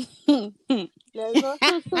I? How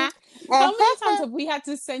many times have we had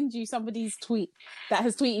to send you somebody's tweet that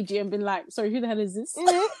has tweeted you and been like, sorry, who the hell is this?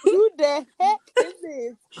 Who the heck is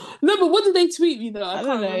this? No, but what did they tweet me though? I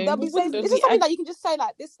don't know. They'll be saying, is this something that you can just say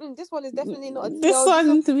like this? This one is definitely not a This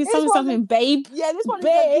one to be something, babe. Yeah, this one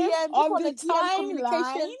babe, is a DM. This on one the a DM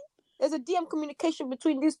communication. There's a DM communication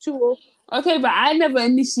between these two. Okay, but I never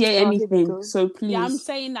initiate anything, so please. Yeah, I'm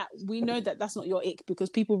saying that we know that that's not your ick because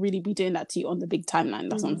people really be doing that to you on the big timeline.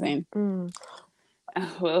 That's what I'm saying.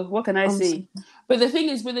 Well, what can I say? But the thing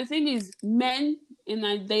is, men in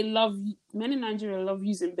Nigeria love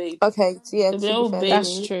using babe. Okay, so yeah,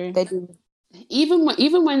 that's true. They do. Even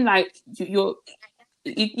when like you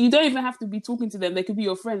don't even have to be talking to them. They could be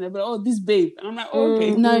your friend. They'll be like, oh, this babe, and I'm like, oh,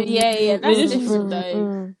 okay. No, yeah, that's different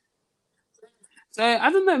though. So I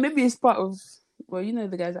don't know. Maybe it's part of. Well, you know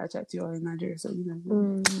the guys that I chat to are in Nigeria, so you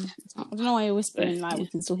know. I don't know why you're whispering like we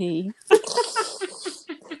can still hear you.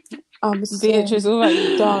 Beatrice, all right,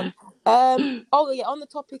 you done. Oh yeah, on the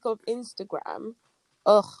topic of Instagram,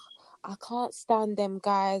 I can't stand them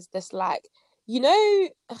guys. That's like, you know,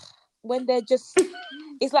 when they're just,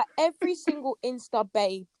 it's like every single Insta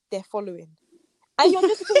babe they're following, and you're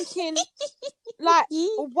just thinking, like,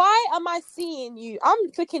 why am I seeing you?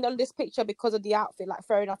 I'm clicking on this picture because of the outfit. Like,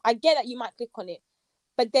 fair enough. I get that you might click on it,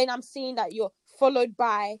 but then I'm seeing that you're followed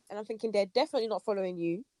by, and I'm thinking they're definitely not following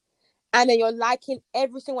you. And then you're liking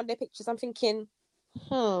every single one of their pictures. I'm thinking,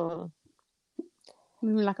 Maybe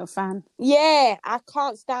like a fan. Yeah, I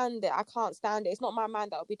can't stand it. It's not my man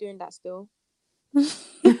that'll be doing that still.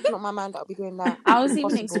 Not my man that'll be doing that. I was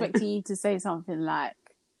even expecting you to say something like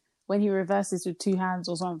when he reverses with two hands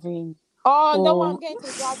or something. Oh, no, I'm getting to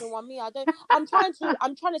the driving one. I'm trying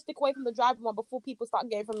to stick away from the driving one before people start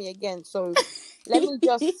getting from me again. So let me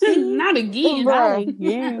just not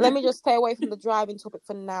again. Let me just stay away from the driving topic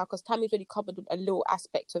for now because Tammy's already covered a little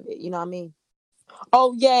aspect of it. You know what I mean?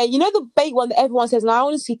 Oh yeah, you know the bait one that everyone says, and I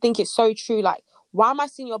honestly think it's so true. Like, why am I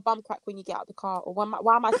seeing your bum crack when you get out of the car, or why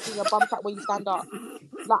am I seeing your bum crack when you stand up?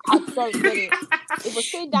 Like, I don't get it. If you're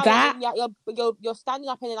sitting down and you're standing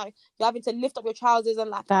up and then like you're having to lift up your trousers and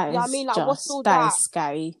like, you know what I mean? Like, what's all that? That is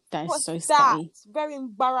scary. What's so scary. It's very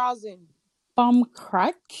embarrassing. Bum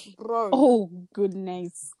crack, bro. Oh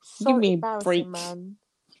goodness, so give me a break, man.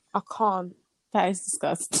 I can't. That is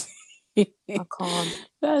disgusting. I can't.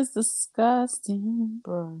 That is disgusting,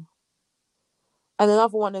 bro. And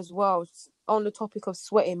another one as well, on the topic of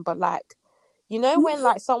sweating, but like, you know when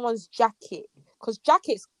like someone's jacket, because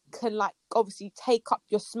jackets can like obviously take up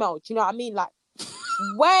your smell. Do you know what I mean? Like,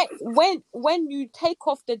 when you take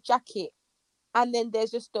off the jacket and then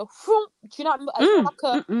there's just a, do you know what I mean? Like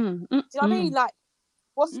a, do you know what I mean? Like,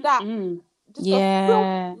 what's that? Just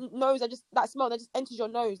a nose that smell that just enters your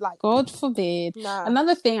nose. Like, God forbid. Nah.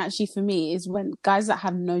 Another thing actually for me is when guys that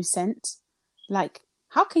have no scent, like,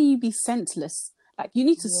 how can you be scentless? Like, you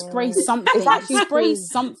need to spray something. It's actually spray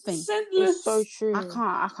something. Scentless. It's so true.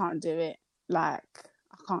 I can't do it. Like,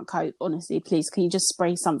 I can't cope. Honestly, please, can you just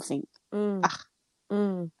spray something?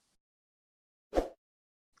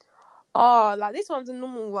 Oh, like this one's a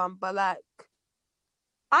normal one, but like,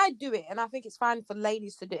 I do it, and I think it's fine for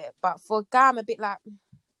ladies to do it. But for a guy, I'm a bit like,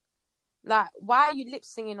 why are you lip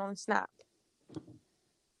singing on Snap?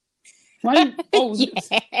 Why? Oh,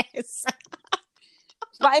 yes.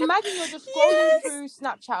 Like, imagine you're just scrolling through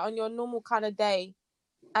Snapchat on your normal kind of day,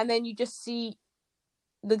 and then you just see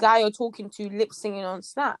the guy you're talking to lip singing on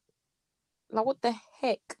Snap. Like, what the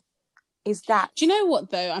heck is that? Do you know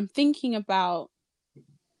what though? I'm thinking about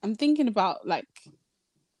like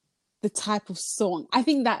the type of song. I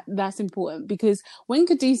think that's important because when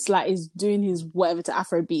Cadiz like is doing his whatever to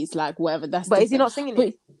Afro beats, like whatever, that's but different. Is he not singing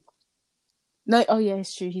it? No, oh yeah,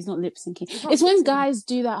 it's true. He's not lip syncing. It's when guys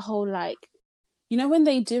do that whole like, you know, when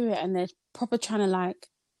they do it and they're proper trying to like,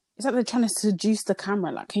 it's like they're trying to seduce the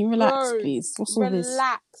camera. Like, can you relax, please? What's all this?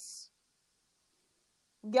 Relax.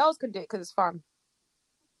 Girls can do it because it's fun.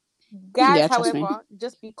 Guys, however,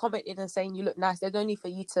 just be commenting and saying you look nice. There's no need for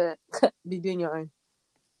you to be doing your own.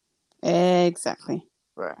 Exactly.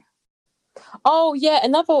 Right. Oh yeah,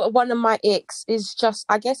 another one of my icks is just,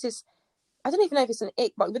 I guess it's I don't even know if it's an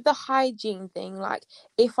ick, but with the hygiene thing, like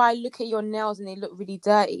if I look at your nails and they look really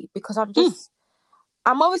dirty, because I'm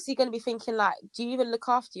obviously going to be thinking like, do you even look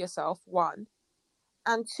after yourself? One,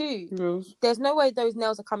 and two, there's no way those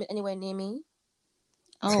nails are coming anywhere near me.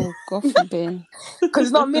 Oh, God forbid. Because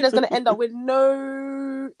it's not me that's going to end up with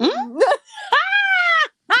no.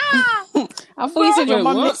 I thought you said your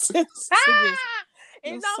mum listens to this.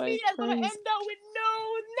 It's not me that's going to end up with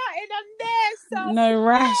nothing on there. So no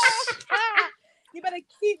rash. You better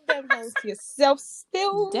keep them hands to yourself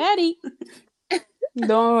still. Daddy.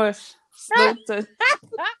 Don't rush.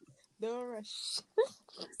 Don't rush.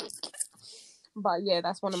 But yeah,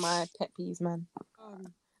 that's one of my pet peeves, man.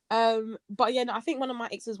 But yeah, no, I think one of my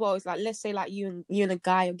icks as well is like, let's say like you and a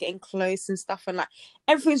guy are getting close and stuff, and like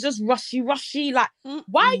everything's just rushy. Like,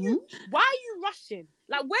 why are you rushing?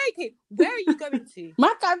 Like, where are you going to?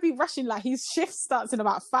 My guy be rushing like his shift starts in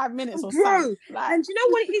about 5 minutes or bro. something. Like... And you know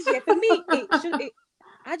what it is? Yeah, for me,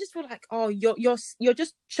 I just feel like, oh, you're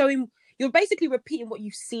just showing. You're basically repeating what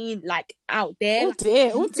you've seen like out there. Oh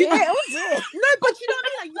dear. No, but you know what I mean?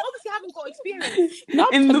 Like, you obviously haven't got experience.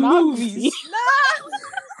 Not in the movies.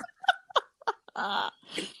 No.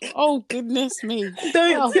 Oh goodness me!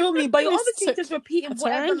 Don't kill me. But you're obviously just repeating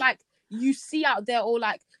whatever like you see out there, or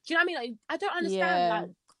like, do you know what I mean? Like, I don't understand.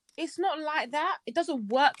 Like, it's not like that. It doesn't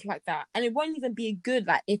work like that, and it won't even be good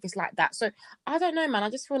like if it's like that. So I don't know, man.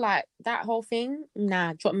 I just feel like that whole thing.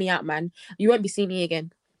 Nah, drop me out, man. You won't be seeing me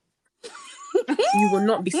again. You will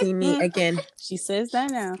not be seeing me again. She says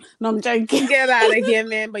that now. No, I'm joking. Get out of here,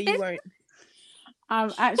 man. But you won't.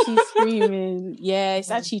 I'm actually screaming. Yeah,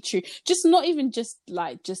 it's actually true. Just not even just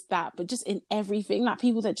that, but just in everything. Like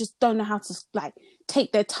people that just don't know how to like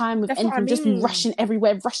take their time with anything, I mean. Just rushing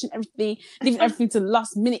everywhere, rushing everything, leaving everything to the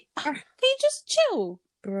last minute. Can you just chill?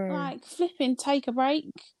 Bro. Like flipping, take a break.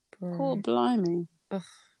 Bro. Poor blimey. Oh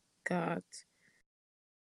God.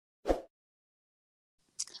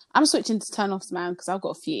 I'm switching to turn-offs, man, because I've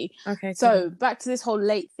got a few. Okay. So back to this whole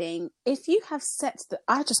late thing. If you have set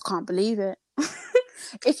I just can't believe it.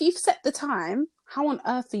 If you've set the time, how on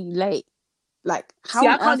earth are you late? Like, how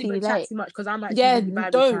on earth are you late? I can't even chat too much because I'm actually really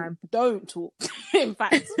bad with time. Don't talk. In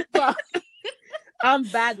fact, but I'm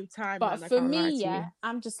bad with time. But man, for me,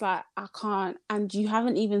 I'm just like, I can't. And you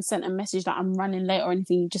haven't even sent a message that I'm running late or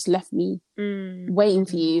anything. You just left me waiting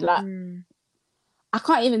for you. Like, I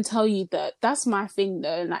can't even tell you that. That's my thing,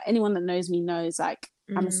 though. Like, anyone that knows me knows, like,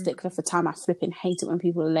 I'm a stickler for time. I flipping hate it when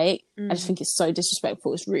people are late. I just think it's so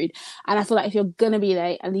disrespectful. It's rude. And I feel like if you're going to be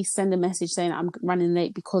late, at least send a message saying I'm running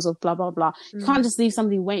late because of blah, blah, blah. You can't just leave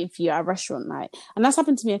somebody waiting for you at a restaurant. Like, and that's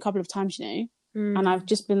happened to me a couple of times, you know. And I've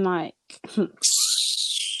just been like,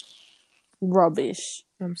 rubbish.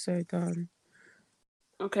 I'm so done.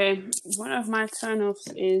 Okay, one of my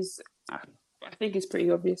turn-offs is, I think it's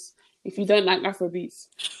pretty obvious. If you don't like Afrobeats,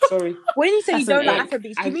 sorry. When you say you don't like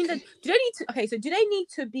Afrobeats, do you mean that? Do they need to? Okay, so do they need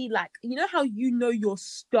to be like, you know how you know your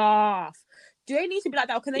stuff? Do they need to be like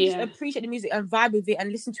that, or can they just appreciate the music and vibe with it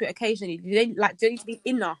and listen to it occasionally? Do they need to be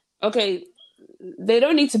inner? Okay, they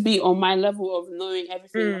don't need to be on my level of knowing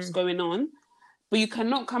everything that's going on, but you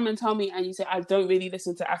cannot come and tell me and you say I don't really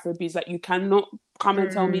listen to Afrobeats. Like, you cannot come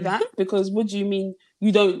and tell me that, because what do you mean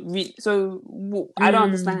you don't read? So I don't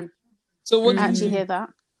understand. So what? I actually hear that.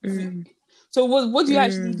 So what do you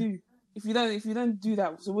actually do if you don't do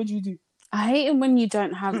that? So what do you do? I hate it when you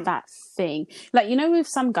don't have that thing. Like, you know, with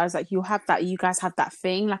some guys, like you guys have that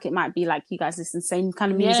thing. Like, it might be like you guys listen to the same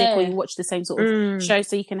kind of music or you watch the same sort of show,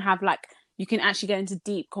 so you can have like, you can actually get into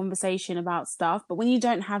deep conversation about stuff. But when you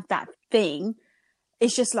don't have that thing,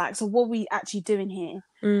 it's just like, so what are we actually doing here?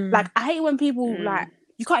 Like, I hate when people like,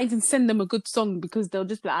 you can't even send them a good song because they'll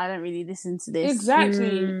just be like, I don't really listen to this.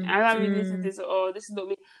 Exactly. I don't really listen to this, or this is not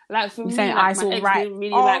me. Like, for me, saying, like, my ex right. didn't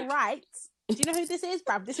really all like... right. Do you know who this is,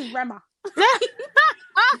 bruv? This is Rema. You're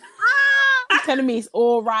telling me it's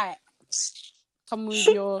all right. Come with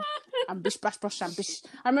your ambish, bash, brush, ambish.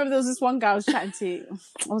 I remember there was this one guy I was chatting to.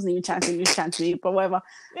 I wasn't even chatting to him, he was chatting to me, but whatever.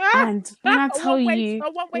 And when I tell you,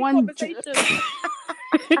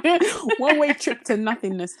 one-way trip to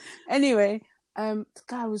nothingness. Anyway, the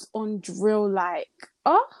guy was on drill like,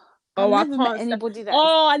 I never met anybody that...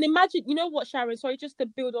 and imagine, you know what, Sharon, sorry, just to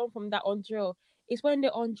build on from that on drill, it's when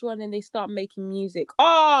they're on drill and then they start making music.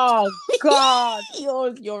 Oh God.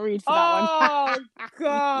 you're rude for that one. Oh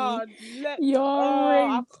God. You're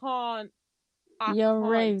rude. I can't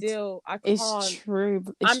deal. I can't. It's true.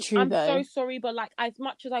 It's true though. I'm so sorry, but like, as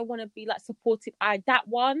much as I want to be like supportive, that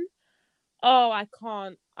one, I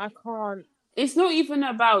can't. It's not even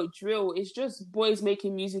about drill. It's just boys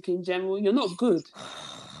making music in general. You're not good.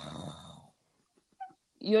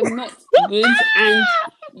 You're not good, and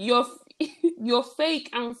your fake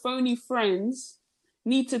and phony friends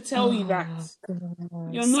need to tell you that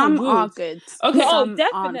you're not Some good. are good. Okay. Some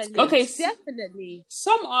definitely. aren't good. Okay. Definitely.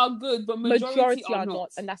 Some are good, but majority are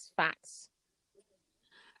not. And that's facts.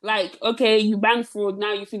 Like, okay, you bang fraud,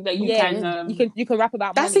 now you think that you can you can rap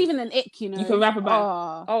about that's money. even an ick, you know. You can rap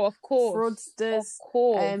about of course. Fraudsters, Of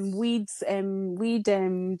course. weed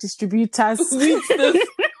distributors.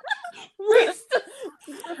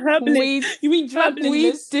 Weed. You mean drug Weed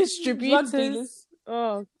dealers? distributors. Drug dealers.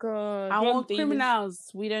 Oh god. I want dealers. criminals.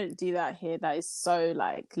 We don't do that here. That is so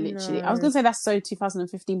like literally. No. I was gonna say that's so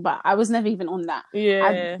 2015, but I was never even on that.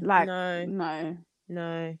 Yeah.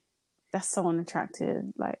 No. That's so unattractive.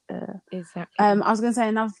 Like, exactly. I was gonna say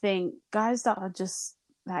another thing. Guys that are just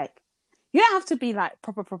like, you don't have to be like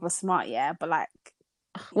proper smart, yeah. But like,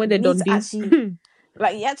 when they don't actually,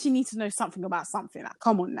 like, you actually need to know something about something. Like,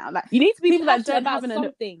 come on now, like, you need to be people that don't about have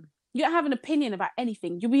something. You don't have an opinion about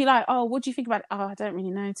anything. You'll be like, oh, what do you think about it? Oh, I don't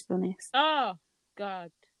really know, to be honest. Oh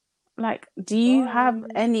god. Like, do you have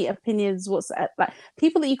any opinions? Like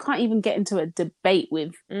people that you can't even get into a debate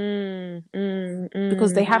with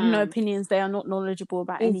because they have no opinions, they are not knowledgeable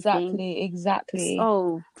about anything. Exactly.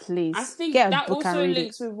 Oh, please. I think get a that book also and read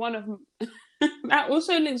links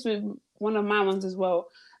with one of my ones as well.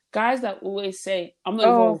 Guys that always say, "I'm not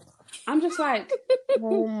involved." I'm just like,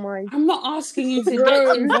 oh my! I'm not asking you to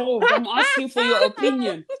get involved. I'm asking for your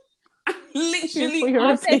opinion. Literally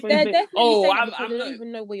asking for your opinion. They don't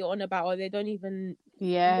even know what you're on about, or they don't even.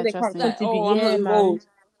 Yeah, they can't like, contribute. I'm not involved.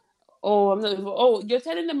 I'm not involved. Oh, you're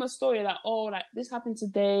telling them a story like, like this happened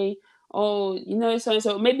today. Oh, you know,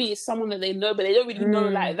 so maybe it's someone that they know, but they don't really know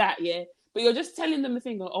like that. Yeah, but you're just telling them the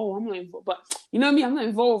thing. Like, I'm not involved. But you know me, I'm not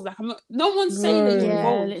involved. Like I'm not. No one's saying that you're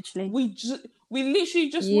involved. Literally. We literally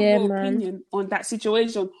just want your opinion on that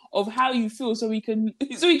situation of how you feel, so we can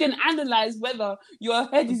analyze whether your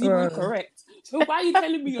head is even correct. So why are you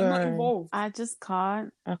telling me you're not involved? I just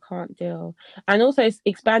can't. I can't deal. And also, it's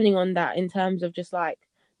expanding on that in terms of just like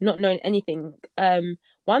not knowing anything.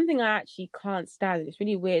 One thing I actually can't stand, it's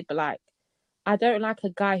really weird, but like I don't like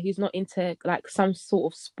a guy who's not into like some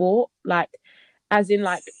sort of sport, like as in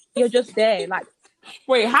like you're just there, like.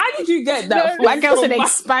 Wait, how did you get that? That girl said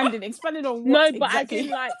expanded on what? No, but exactly? I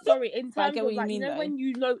mean, like, sorry, in terms of like, you know, when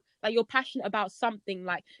you know, like, you're passionate about something,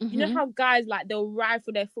 like, you know how guys like they'll ride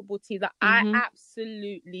for their football teams. Like, I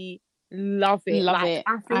absolutely love it. Love it.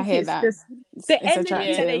 I think hear it's that. just the it's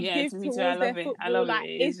energy that they give towards their football. I love like,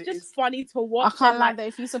 it. It's just funny to watch. I can't lie though.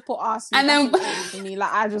 If you support Arsenal, and then for me,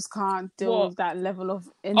 like I just can't deal with that level of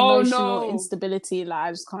emotional instability. Like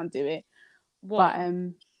I just can't do it. But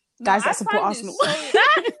guys that support Arsenal.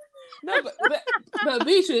 No, but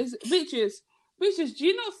Beatrice, do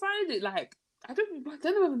you not find it like I don't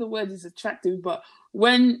know whether the word is attractive, but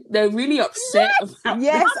when they're really upset about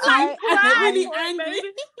they're really angry.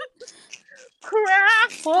 Cry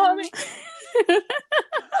for me.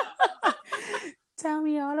 Tell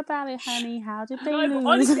me all about it, honey. How did they lose?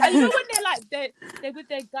 Honestly, and you know when they're like they're with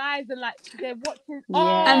their guys and like they're watching,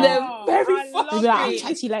 and they're very fucking. I'll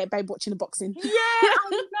chat to you later, babe. Watching the boxing. Yeah, I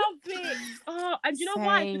love it. Oh, and you know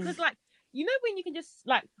why? Because like you know when you can just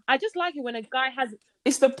like I just like it when a guy has.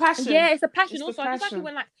 It's the passion. Yeah, it's the passion. It's also, the I just like it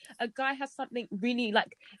when like a guy has something really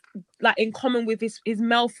like in common with his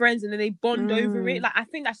male friends, and then they bond over it. Like I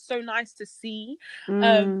think that's so nice to see.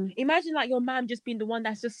 Imagine like your man just being the one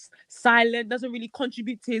that's just silent, doesn't really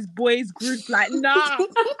contribute to his boys' group. Like sorry,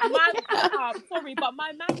 but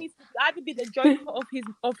my man needs to either be the joker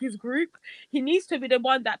of his group. He needs to be the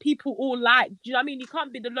one that people all like. Do you know what I mean? He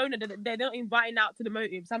can't be the loner that they're not inviting out to the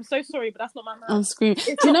motives. I'm so sorry, but that's not my man. I'm screaming.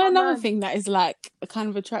 Do you know another thing that is like kind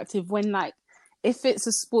of attractive when like if it's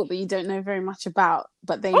a sport that you don't know very much about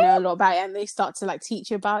but they know a lot about it and they start to like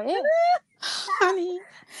teach you about it. Honey,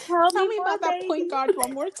 tell me about that point guard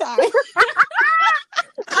one more time. Tell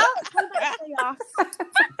me about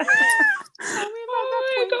that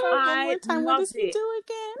point guard one more time. What does he do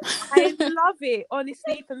again? I love it.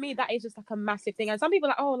 Honestly, for me that is just like a massive thing. And some people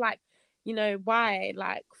are like, oh, like, you know, why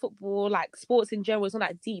like football, like sports in general is not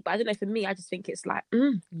that deep. But I don't know, for me I just think it's like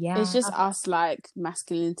it's just us like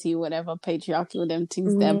masculinity, whatever, patriarchy, all them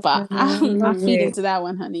things there. But I feed into that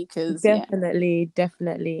one, honey, because definitely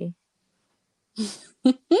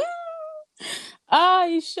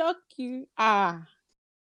it shock you.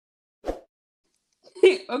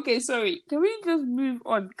 Okay, sorry. Can we just move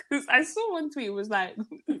on? Because I saw one tweet, it was like,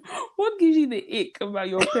 what gives you the ick about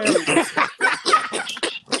your parents?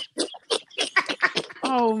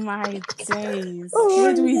 Oh my days.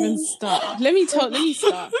 Where do we even start? Let me start.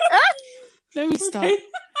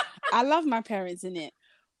 I love my parents, innit?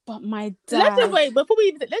 But my dad...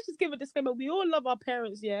 Let's just give a disclaimer. We all love our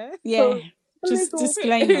parents, yeah? Yeah. Just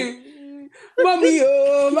disclaimer. Mommy,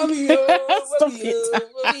 oh, mommy, oh, Stop mommy, it,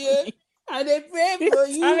 oh, mommy, oh. And they pray for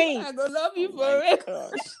you. Tammy. I'm gonna love you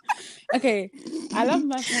forever. Okay, I love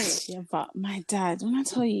my parents, yeah, but my dad, when I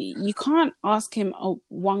tell you, you can't ask him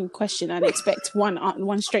one question and expect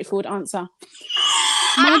one straightforward answer.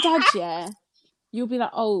 My dad, yeah, you'll be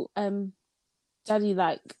like, oh, daddy,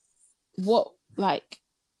 like, what, like,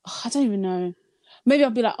 I don't even know. Maybe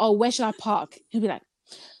I'll be like, oh, where should I park? He'll be like,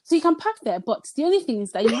 so you can park there, but the only thing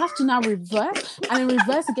is that you have to now reverse and then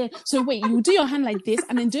reverse again. So wait, you do your hand like this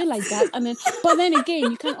and then do it like that, and then but then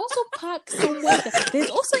again you can also park somewhere. There's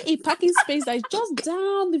also a parking space that is just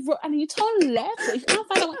down the road, and you turn left. So if you can't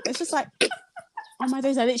find one, it's just like, oh my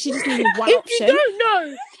days, I literally just needed one option. If you don't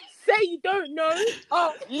know, say you don't know.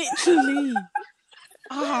 Oh, literally.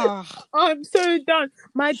 I'm so done.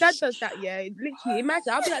 My dad does that, yeah. Literally,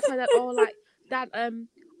 imagine I'll be like to my dad, oh, like, dad,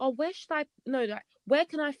 where should I like, where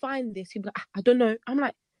can I find this? He'd be like, I don't know. I'm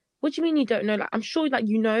like, what do you mean you don't know? Like, I'm sure, like,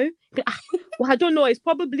 you know. But, well, I don't know. It's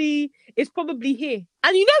probably here,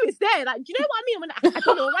 and you know it's there. Like, do you know what I mean? I'm like, I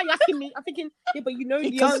don't know. Why are you asking me? I'm thinking, yeah, but you know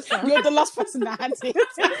the answer. You're the last person that had it.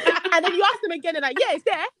 And then you ask them again, and like, yeah, it's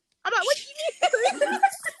there. I'm like, what do you mean?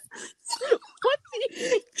 What do you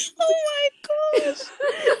mean? Oh my gosh.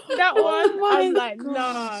 That one, I'm like,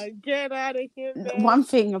 nah, get out of here, man. One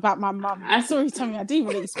thing about my mum, I'm sorry, Tommy, I didn't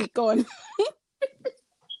really speak. Go on.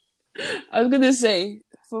 I was gonna say,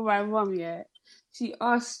 for my mum, yeah, she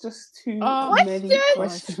asked just too many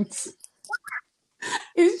questions.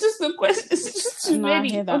 It's just a question. It's just too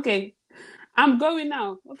many. Okay, I'm going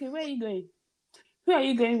now. Okay, where are you going? Who are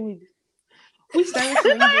you going with? Which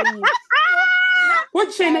direction are you going with?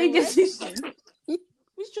 What train are you getting?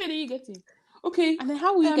 Which train are you getting? Okay. And then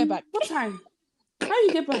how will you get back? What time? How do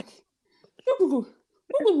you get back?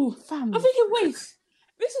 Fam. I'm thinking, wait.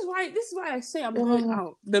 This is why I say I'm going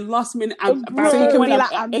out the last minute. So you can be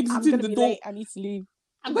like, I'm gonna be late. I need to leave.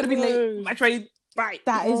 I'm gonna be late. My train. Right.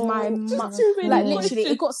 That is my mum. Like, literally,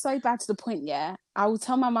 it got so bad to the point, yeah, I will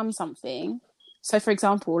tell my mum something. So, for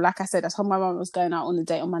example, like I said, I told my mum I was going out on a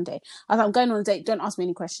date on Monday. I was like, I'm going on a date. Don't ask me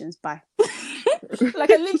any questions. Bye.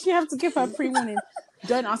 Like, I literally have to give her pre-warning.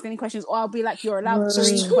 Don't ask any questions, or I'll be like, you're allowed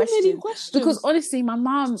 3 questions. Because honestly, my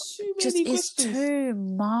mum just is too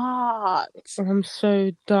much. I'm so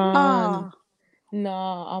done.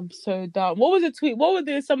 Nah, I'm so done. What was the tweet? What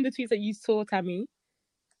were some of the tweets that you saw, Tammy?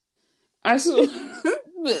 I saw.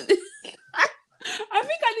 I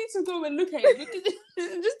think I need to go and look at it because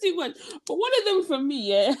it's just too much. But one of them from me,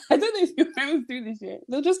 yeah, I don't know if you're going through this yet.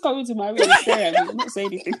 They'll just come into my room and stare at me, not say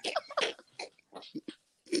anything.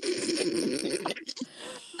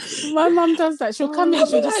 My mum does that. She'll come in,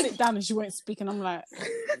 she'll just sit down and she won't speak. And I'm like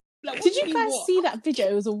did you guys see that video?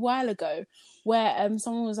 It was a while ago where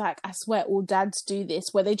someone was like, I swear all dads do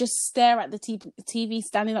this, where they just stare at the TV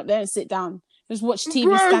standing up there and sit down. Just watch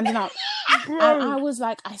TV standing up. And I was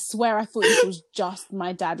like, I swear I thought this was just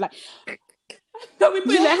my dad. Like, don't be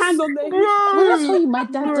putting their hand on their When I tell you, my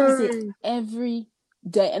dad does it every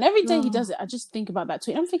day. And every day he does it, I just think about that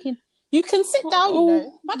tweet. I'm thinking, you can sit down, you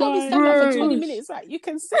know. Why can't we stand up for 20 minutes? Like, you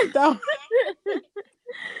can sit down.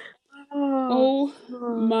 Oh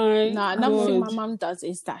my another thing my mum does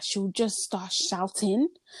is that she'll just start shouting.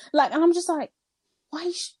 Like, and I'm just like, why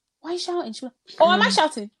are you shouting? She'll be like, oh, am I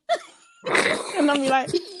shouting? And I'm like,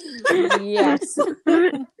 yes.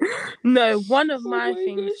 No, one of my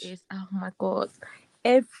things is, oh my God,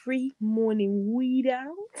 every morning weed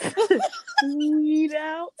out,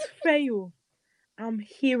 fail. I'm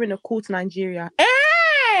hearing a call to Nigeria.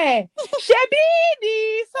 Hey,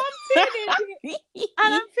 Shebini, something.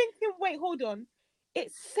 And I'm thinking, wait, hold on.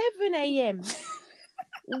 It's 7 a.m.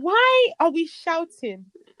 Why are we shouting?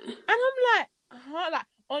 And I'm like,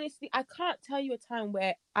 honestly, I can't tell you a time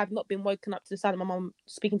where I've not been woken up to the sound of my mum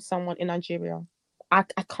speaking to someone in Nigeria. I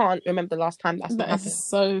can't remember the last time that happened. That is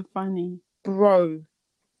so funny. Bro.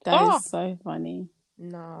 That is so funny.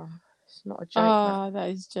 Nah, it's not a joke. That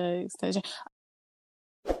is jokes.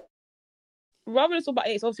 Rather than talk about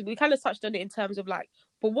it, obviously we kind of touched on it in terms of like,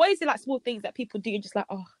 but what is it like small things that people do and just like,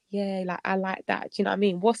 oh yeah, like I like that. Do you know what I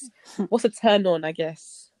mean? What's a turn on, I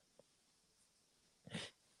guess?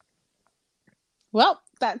 Well,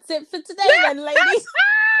 that's it for today then, ladies.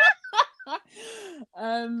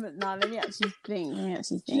 Let me actually think.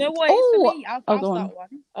 Do you know what? For me, I'll start one.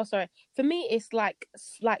 Oh, sorry. For me, it's like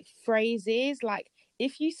phrases. Like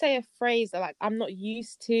if you say a phrase that like I'm not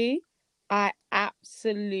used to, I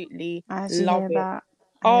absolutely love it. That.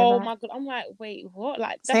 Oh my God. I'm like, wait, what?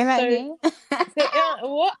 Like that's say that again.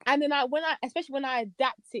 What? And then especially when I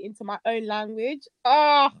adapt it into my own language,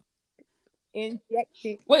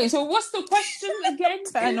 Injected. Wait, so what's the question again?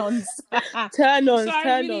 Turn-ons. Turn-ons. So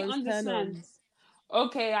I really Turn-ons. understand. Turn-ons.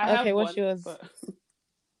 Okay, I Okay, have what's one. yours? But...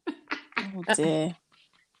 Oh dear.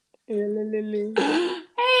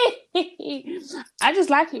 I just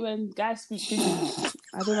like it when guys speak pidgin.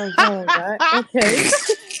 I don't know. Oh, right. Okay.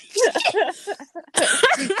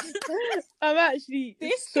 I'm actually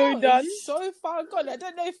so done. So far gone. I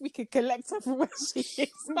don't know if we could collect her from where she is.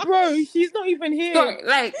 Bro, she's not even here. So,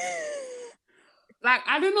 like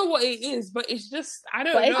I don't know what it is, but it's just I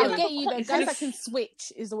don't know. I get you. The It's guys just... that can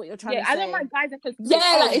switch is what you're trying to I say. don't like guys that can switch.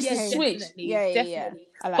 Yeah, like it's yes, a switch. Definitely, Yeah. definitely.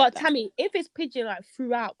 I like but that. Tammy, if it's pidgin like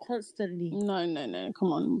throughout constantly, No.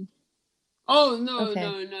 Come on. Oh no. Okay.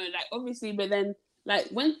 Like obviously, but then like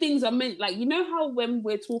when things are meant, like you know how when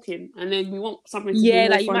we're talking and then we want something to be more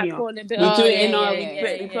like you funnier, might put on a bit. we do it yeah, in our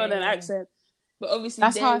yeah, we put on an accent. But obviously,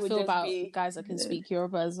 That's they how I would feel just about be... guys that can speak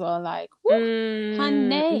Yoruba as well. Like, Mm,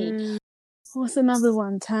 honey. What's another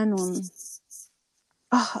one? Turn on.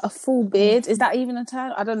 A full beard. Is that even a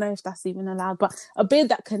turn? I don't know if that's even allowed, but a beard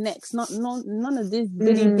that connects. None of this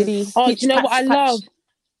bitty. Oh, do you know what I love? Patch.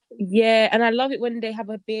 Yeah, and I love it when they have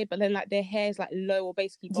a beard, but then like their hair is like low or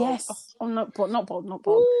basically bald. Yes. Oh, not bald,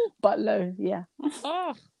 but low. Yeah.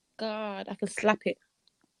 Oh God, I can slap it.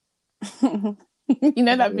 You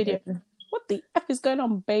know that video? What the F is going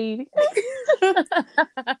on, baby?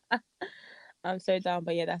 I'm so down,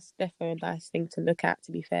 but yeah, that's definitely a nice thing to look at,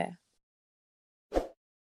 to be fair.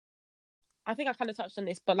 I think I kind of touched on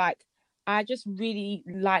this, but like, I just really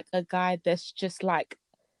like a guy that's just like,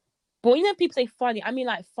 but you know, people say funny, I mean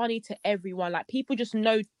like funny to everyone. Like people just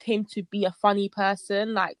know him to be a funny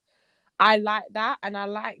person. Like I like that, and I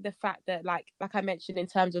like the fact that like I mentioned in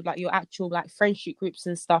terms of like your actual like friendship groups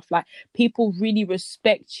and stuff, like people really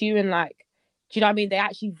respect you and like, do you know what I mean? They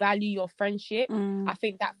actually value your friendship. I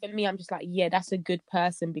think that for me, I'm just like, yeah, that's a good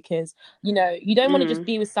person, because you know you don't want to just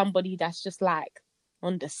be with somebody that's just like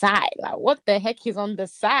on the side. Like what the heck is on the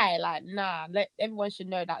side? Like nah, everyone should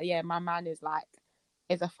know that yeah, my man is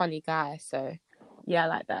a funny guy. So yeah, I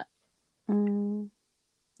like that.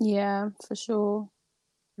 Yeah, for sure.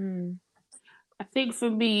 I think for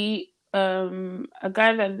me, a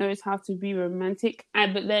guy that knows how to be romantic,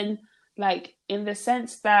 but then like in the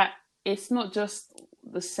sense that it's not just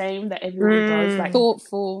the same that everyone does, like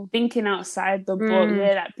thoughtful, thinking outside the box.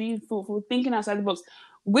 Yeah, like being thoughtful, thinking outside the box,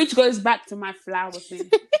 which goes back to my flower thing.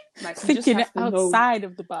 Like you thinking just have to outside know.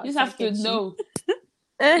 of the box. You just have to know.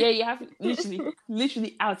 Yeah, you have to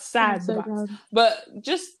literally outside the box. But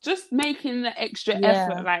just making the extra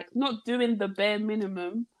effort, like not doing the bare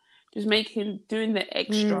minimum, just doing the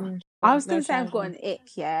extra. I was gonna say I've got an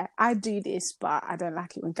ick. Yeah, I do this, but I don't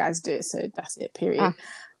like it when guys do it. So that's it. Period.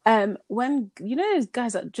 When you know those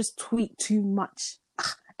guys that just tweet too much.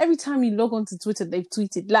 Every time you log onto Twitter, they've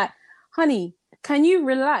tweeted like, "Honey, can you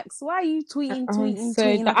relax? Why are you tweeting?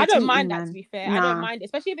 Like I don't mind that, to be fair. I don't mind it,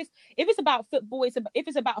 especially if it's about football. If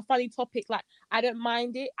it's about a funny topic, like I don't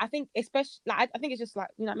mind it. I think especially like I think it's just like,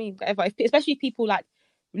 you know what I mean. Whatever. Especially if people like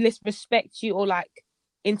respect you or like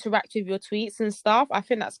interact with your tweets and stuff, I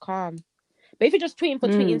think that's calm. But if you're just tweeting for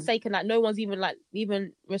tweeting's sake and like no one's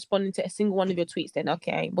even responding to a single one of your tweets, then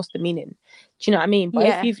okay, what's the meaning? Do you know what I mean? But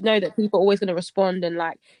if you know that people are always going to respond and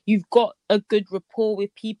like you've got a good rapport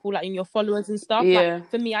with people like in your followers and stuff, like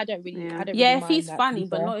for me, I don't really if he's funny,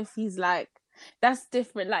 but not if he's like, that's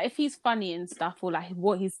different. Like if he's funny and stuff, or like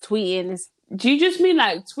what he's tweeting is. Do you just mean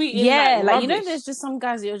like tweeting? Yeah, like you know, there's just some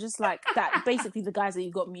guys that you're just like that. Basically, the guys that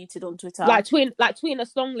you got muted on Twitter, like tweeting a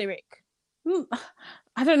song lyric.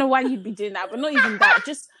 I don't know why you'd be doing that, but not even that.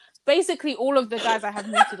 Just basically all of the guys I have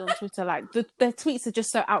muted on Twitter, like their tweets are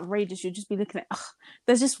just so outrageous. You'll just be looking at.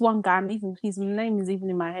 There's just one guy, and even his name is even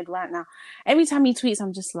in my head right now. Every time he tweets,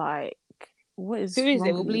 I'm just like, what is? Who is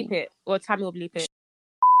it? We'll bleep it, or Tammy will bleep it.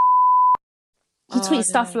 He tweets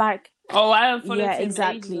stuff like, "Oh, I don't follow." Yeah,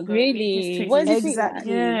 exactly. Really? What is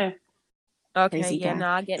exactly? Yeah. Okay. Crazy yeah. guy. No,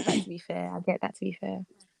 I get that. To be fair.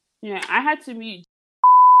 Yeah, I had to mute.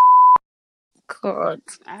 God,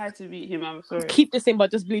 I had to mute him. I'm sorry. Keep this in, but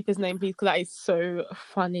just bleep his name, please, because that is so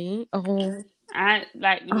funny. Oh, it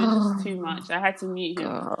was just too much. I had to mute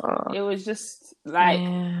him. It was just like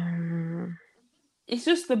it's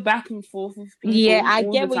just the back and forth of people. Yeah, I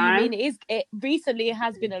all get the what you time. mean. Recently it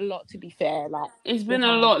has been a lot, to be fair. Like it's been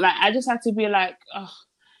a lot. Like I just had to be like,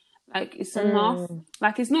 like it's enough.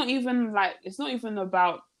 Like it's not even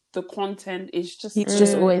about the content. It's just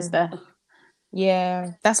always there.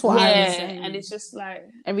 Yeah, that's what I was saying. And it's just like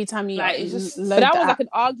every time you like it's just. But that was like an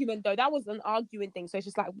argument, though. That was an arguing thing. So it's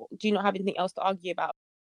just like, do you not have anything else to argue about?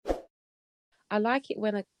 I like it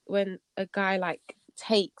when a guy like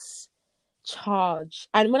takes charge.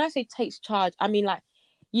 And when I say takes charge, I mean like,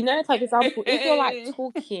 you know, for example, if you're like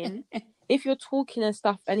talking, if you're talking and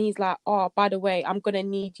stuff, and he's like, oh, by the way, I'm gonna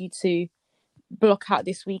need you to block out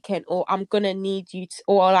this weekend, or I'm gonna need you to,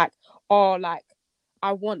 or like,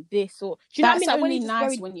 I want this, or do you know what I mean? Like, only when it's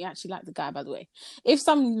nice when you actually like the guy, by the way. If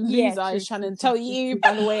some loser is trying to tell you,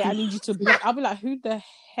 by the way, I need you to block, I'll be like, who the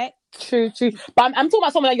heck? True. But I'm talking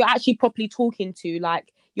about someone that you're actually properly talking to,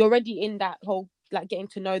 like you're already in that whole like getting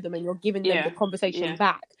to know them, and you're giving them the conversation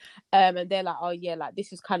back, and they're like, oh yeah, like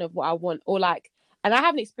this is kind of what I want, or like, and I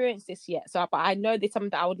haven't experienced this yet, so but I know there's something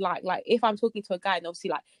that I would like if I'm talking to a guy, and obviously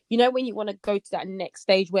like, you know, when you want to go to that next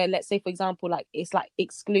stage where, let's say for example, like it's like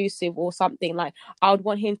exclusive or something, like I would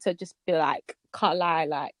want him to just be like, can't lie,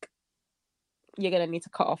 like you're gonna need to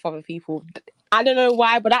cut off other people. I don't know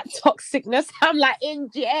why, but that toxicness, I'm like,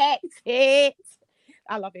 inject it.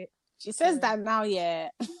 I love it. She says that now, yeah.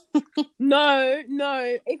 No.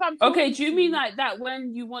 If I'm okay, do you mean like that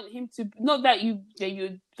when you want him to? Not that you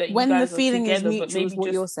when guys the feeling together, is mutual, but maybe is what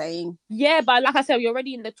just... you're saying. Yeah, but like I said, you're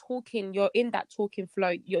already in the talking. You're in that talking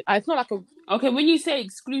flow. It's not like a. Okay, when you say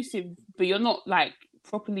exclusive, but you're not like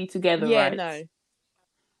properly together, right? No.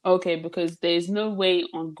 Okay, because there's no way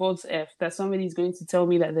on God's earth that somebody's going to tell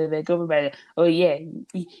me that they're government. Oh yeah,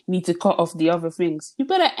 you need to cut off the other things. You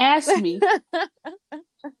better ask me.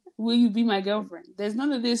 Will you be my girlfriend? There's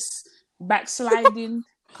none of this backsliding,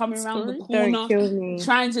 coming around the corner,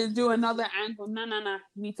 trying to do another angle. No.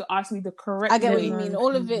 You need to ask me the correct. I get what you mean.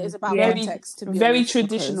 All of it is about context. To be very honest,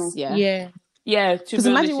 traditional. Because, yeah. Because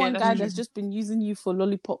imagine one guy that's just been using you for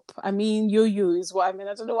lollipop. I mean, yo-yo is what I mean.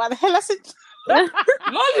 I don't know why the hell I said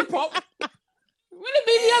lollipop. Would it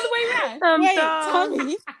be the other way around?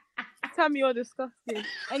 Wait, Tell me you're disgusting.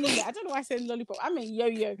 Anyway, I don't know why I said lollipop. I mean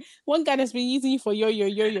yo-yo. One guy that's been using you for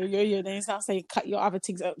yo-yo, then he's now saying cut your other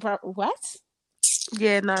things up. What?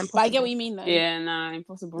 Yeah, no, impossible. But I get what you mean though. Yeah, no,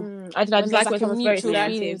 impossible. I just like when someone's very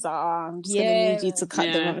feelings. I'm just gonna need you to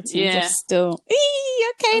cut them other things off still.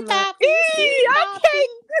 Okay, papi.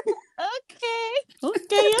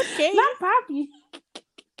 Okay. Not papi.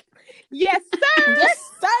 Yes, sir.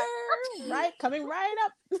 Yes, sir. Right, coming right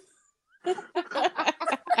up.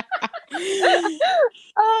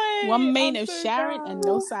 One main of Sharon and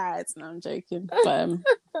no sides. No, I'm joking. But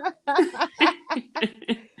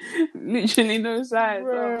literally no sides.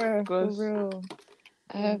 Oh gosh.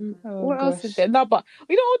 What else is there? No, but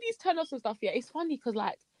you know all these turn-offs and stuff. Yeah, it's funny because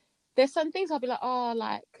like there's some things I'll be like, oh,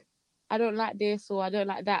 like I don't like this or I don't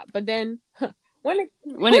like that, but then when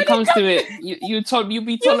it comes to it, you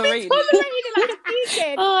be tolerated. It like a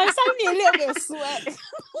vegan. Oh, it's only a little bit of sweat.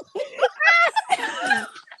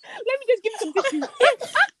 Let me just give some tissue.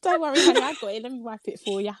 Don't worry, honey, I got it. Let me wipe it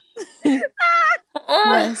for you.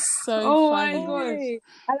 Yes, so funny.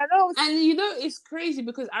 My gosh. And you know, it's crazy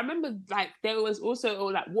because I remember like there was also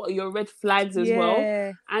like what are your red flags as well,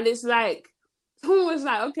 and it's like someone was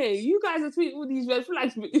like, okay, you guys are tweeting all these red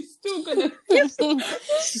flags, but you're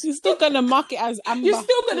still gonna mark it as amber. You're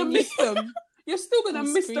still gonna miss them. You're still gonna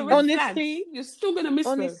miss the red flags. You're still gonna miss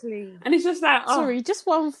them. And it's just like, sorry, just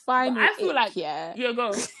one final. I feel like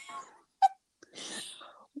go.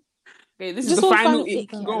 Okay, this is just the final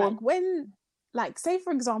ick. Go on. When, like, say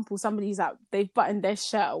for example, somebody's like they've buttoned their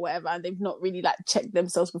shirt or whatever, and they've not really like checked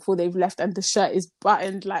themselves before they've left, and the shirt is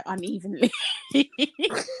buttoned like unevenly.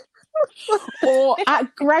 Or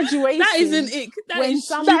at graduation, that is an ick.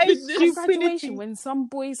 When some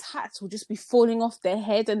boys' hats will just be falling off their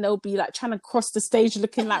head and they'll be like trying to cross the stage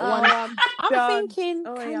looking like one. I'm thinking,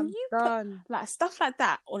 like stuff like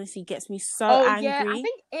that? Honestly, gets me so angry. Yeah, I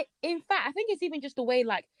think I think it's even just the way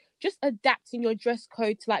like just adapting your dress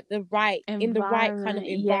code to like the right kind of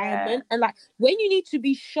environment, and like when you need to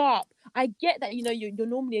be sharp. I get that, you know, you're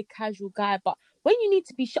normally a casual guy, but when you need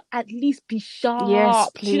to be sharp, at least be sharp. Yes,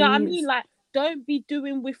 please. Do you know what I mean? Like, don't be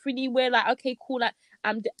doing whiffy where like, okay, cool, like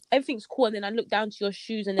everything's cool, and then I look down to your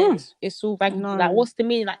shoes and then it's all raggedy. No. Like, what's the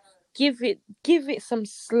meaning? Like, give it some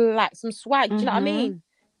slack, some swag. Do you know what I mean?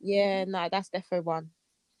 Yeah, no, that's definitely one.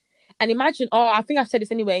 And imagine, I think I've said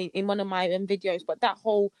this anyway in one of my videos, but that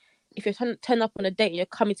whole, if you turn up on a date and you're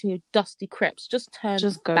coming to me with dusty crepes, just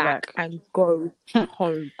go back and go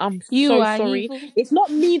home. I'm so sorry. Evil. It's not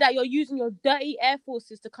me that you're using your dirty Air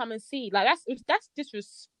Forces to come and see. Like that's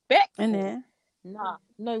disrespectful. Innit? Nah,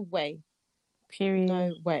 no way. Period.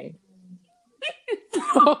 No way.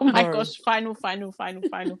 Oh my gosh! Final.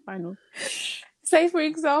 Say for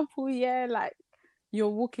example, like you're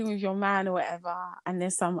walking with your man or whatever, and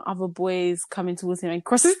there's some other boys coming towards him and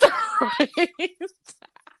crosses the road.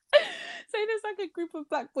 So there's like a group of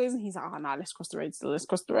black boys and he's like, let's cross the road still, let's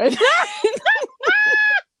cross the road.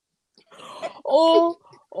 or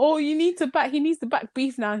Or he needs to back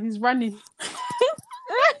beef now. He's running.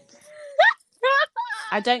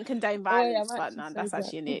 I don't condone violence, but no, that's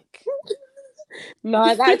actually an ick. No,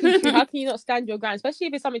 that's actually true. How can you not stand your ground, especially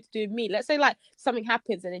if it's something to do with me? Let's say like something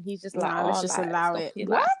happens and then he's just like, let's just allow it.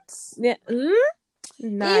 What? Like, yeah.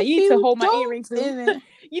 Nah, if you need to hold my earrings.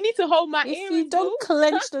 You need to hold my earrings. If you don't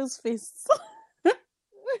clench those fists.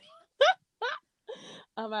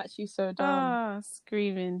 I'm actually so dumb.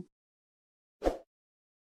 Screaming.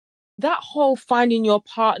 That whole finding your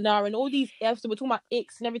partner and all these F's, so we're talking about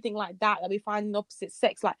icks and everything like that we find in opposite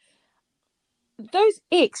sex, like those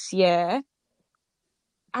icks, yeah.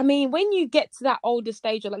 I mean, when you get to that older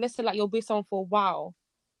stage, or like let's say like you're with someone for a while,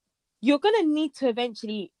 you're gonna need to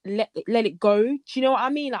eventually let it go. Do you know what I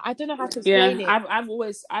mean? Like I don't know how to explain it. I've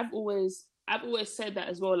always said that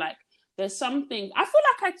as well. Like there's something I feel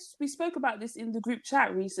like we spoke about this in the group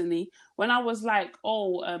chat recently when I was like,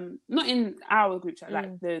 not in our group chat,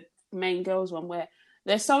 like the main girls one, where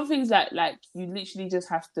there's some things that like you literally just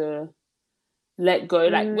have to let go.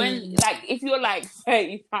 Like when, like if you're like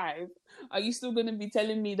 35, are you still gonna be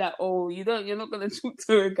telling me that you're not gonna talk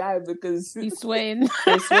to a guy because he's sweating?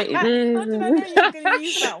 They're sweating. How did I know you were gonna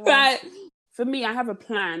use that one? But for me, I have a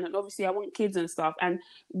plan, and obviously I want kids and stuff. And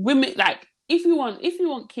women, like if you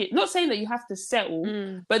want kids, not saying that you have to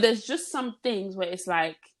settle, but there's just some things where it's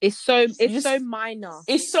like it's so minor.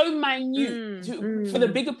 It's so minute for the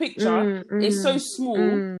bigger picture. It's so small.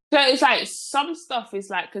 So it's like some stuff is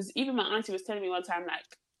like, because even my auntie was telling me one time, like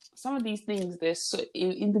some of these things, they're so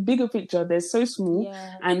in the bigger picture, they're so small,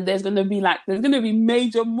 and there's gonna be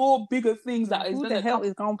major, more bigger things that is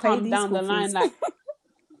gonna come down the line, like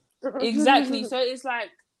exactly. So it's like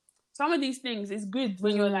some of these things is good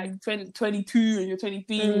when you're like 22 and you're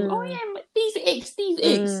 23. Oh yeah, these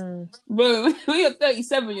icks. Bro, when you're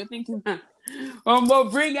 37, you're thinking, I'm gonna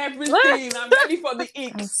bring everything. I'm ready for the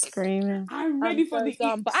icks. I'm screaming. I'm ready for the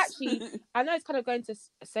icks. But actually, I know it's kind of going to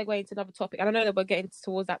segue into another topic, and I know that we're getting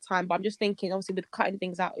towards that time. But I'm just thinking, obviously, with cutting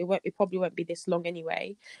things out, it probably won't be this long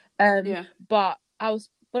anyway. But when I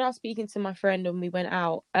was speaking to my friend and we went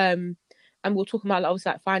out, and we're talking about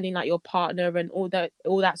obviously like finding like your partner and all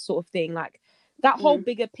that sort of thing, like that whole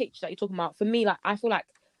bigger picture that you're talking about. For me, like I feel like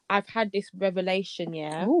I've had this revelation,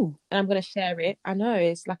 and I'm gonna share it. I know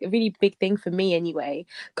it's like a really big thing for me anyway,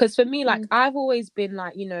 because for me, like I've always been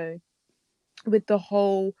like, you know, with the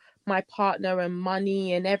whole my partner and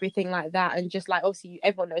money and everything like that, and just like obviously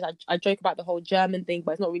everyone knows I joke about the whole German thing,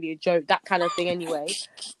 but it's not really a joke, that kind of thing anyway.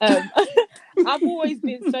 I've always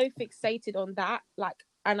been so fixated on that, like,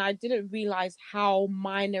 and I didn't realize how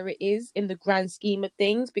minor it is in the grand scheme of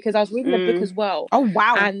things, because I was reading the book as well. Oh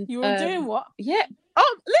wow! And you were doing what? Yeah.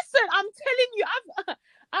 Listen, I'm telling you,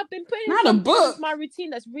 I've been putting in my routine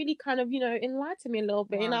that's really kind of, you know, enlightened me a little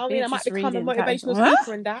bit. Wow, you know what I mean? I might become a motivational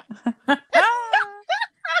speaker in that.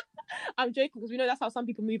 I'm joking, because we know that's how some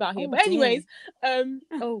people move out here. But anyways, maybe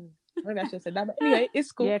I should have said that. But anyway,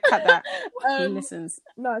 it's cool. Yeah, cut that. He listens.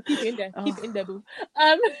 No, keep it in there. Keep it in there, boo.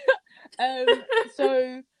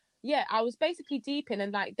 So yeah, I was basically deep in,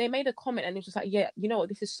 and like they made a comment, and it was just like, yeah, you know what,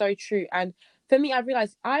 this is so true. And for me, I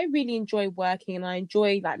realized I really enjoy working, and I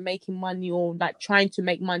enjoy like making money, or like trying to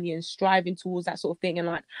make money and striving towards that sort of thing. And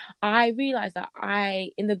like I realized that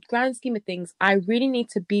in the grand scheme of things, I really need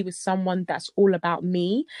to be with someone that's all about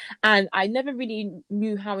me. And I never really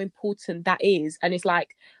knew how important that is. And it's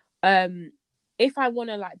like, if I want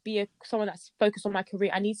to like be someone that's focused on my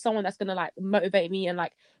career, I need someone that's gonna like motivate me and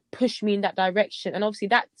like push me in that direction. And obviously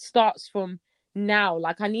that starts from now.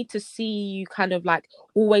 Like I need to see you kind of like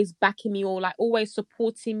always backing me, or like always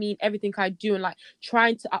supporting me in everything I do, and like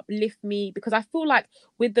trying to uplift me, because I feel like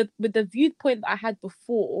with the viewpoint that I had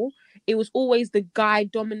before, it was always the guy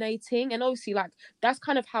dominating. And obviously like that's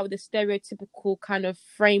kind of how the stereotypical kind of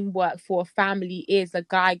framework for a family is, the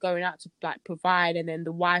guy going out to like provide, and then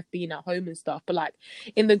the wife being at home and stuff. But like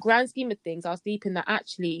in the grand scheme of things, I was deep in that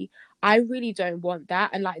actually I really don't want that.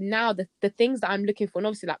 And like now the things that I'm looking for, and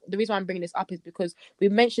obviously like the reason why I'm bringing this up is because we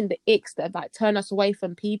mentioned the icks that like turn us away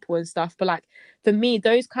from people and stuff. But like for me,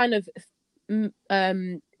 those kind of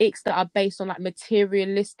icks that are based on like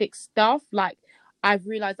materialistic stuff, like I've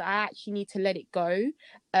realized that I actually need to let it go.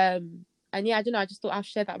 And yeah, I don't know, I just thought I'd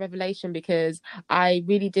share that revelation, because I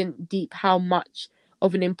really didn't deep how much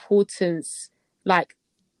of an importance like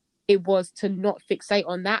it was to not fixate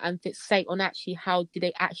on that, and fixate on actually how did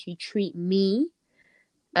they actually treat me.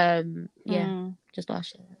 Just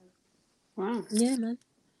last year. Wow. Yeah, man.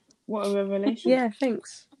 What a revelation. Yeah,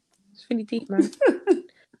 thanks. It's really deep, man.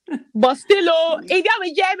 But still, if you have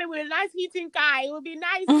a German with a nice heating car, it would be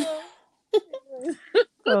nice.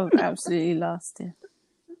 Oh, absolutely lasting.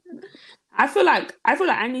 I feel like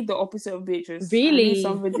I need the opposite of Beatrice. Really? I need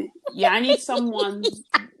somebody. Yeah, I need someone.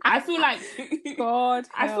 I feel like God,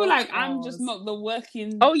 I feel like help I'm just us. not the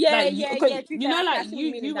working. Oh yeah, like, yeah, okay, yeah. To be you fair, know, I like see what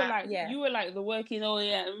you mean in you were that. like Yeah. you were like the working. Oh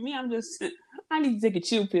yeah, me, I'm just. I need to take a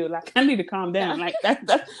chill pill. Like I need to calm down. Like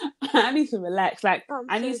that. I need to relax. Like I'm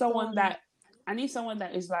I need so someone done.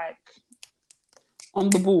 that is like on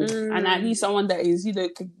the ball, and I need someone that is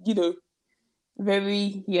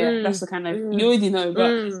very that's the kind of you already know,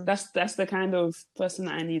 but that's the kind of person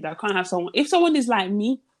that I need. I can't have someone if someone is like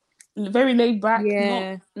me, very laid back,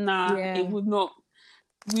 Yeah. it would not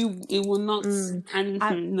it will not and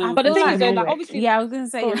no, But the feel thing it's is, like, though, no like way. obviously, yeah, I was gonna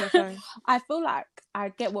say, oh, no, sorry. I feel like I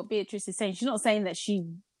get what Beatrice is saying. She's not saying that she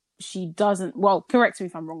doesn't. Well, correct me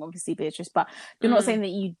if I'm wrong, obviously, Beatrice, but you're not saying that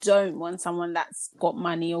you don't want someone that's got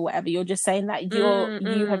money or whatever. You're just saying that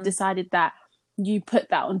you have decided that you put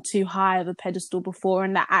that on too high of a pedestal before,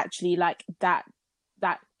 and that actually like that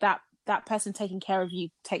person taking care of you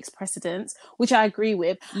takes precedence, which I agree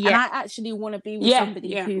with. Yeah. And I actually want to be with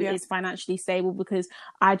somebody who is financially stable, because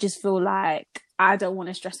I just feel like I don't want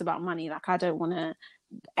to stress about money. Like I don't want to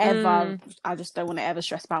ever I just don't want to ever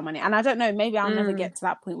stress about money. And I don't know, maybe I'll never get to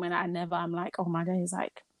that point when I'm like, oh my days,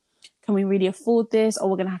 like, can we really afford this, or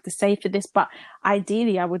we're gonna have to save for this? But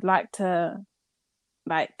ideally I would like to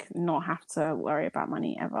like not have to worry about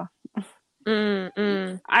money ever.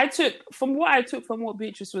 I took from what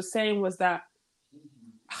Beatrice was saying was that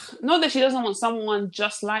not that she doesn't want someone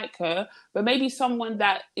just like her, but maybe someone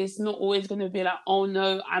that is not always going to be like, oh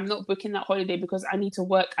no, I'm not booking that holiday because I need to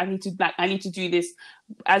work, I need to do this,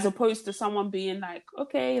 as opposed to someone being like,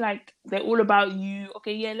 okay, like they're all about you,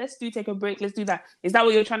 okay, yeah, take a break, let's do that. Is that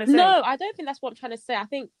what you're trying to say? No, I don't think that's what I'm trying to say. I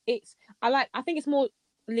think it's more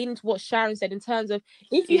leaning to what Sharon said, in terms of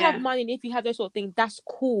if you have money and if you have those sort of things, that's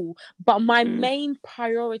cool. But my main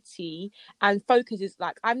priority and focus is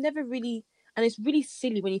like, I've never really, and it's really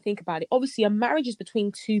silly when you think about it. Obviously, a marriage is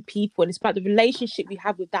between two people, and it's about the relationship you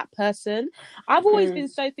have with that person. I've always been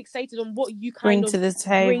so fixated on what you kind of to the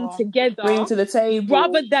table. Bring to the table.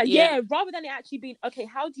 Rather than it actually being, okay,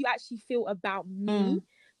 how do you actually feel about me?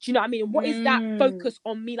 Do you know what I mean? What is that focus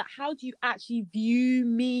on me? Like, how do you actually view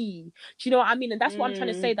me? Do you know what I mean? And that's what I'm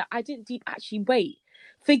trying to say, that I didn't actually wait.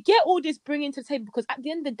 Forget all this bringing to the table, because at the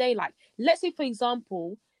end of the day, like, let's say, for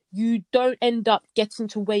example, you don't end up getting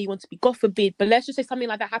to where you want to be, God forbid, but let's just say something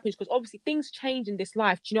like that happens, because obviously things change in this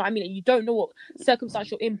life. Do you know what I mean? And you don't know what circumstance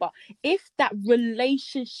you're in. But if that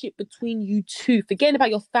relationship between you two, forgetting about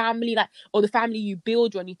your family, like, or the family you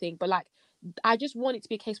build or anything, but like, I just want it to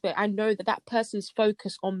be a case where I know that person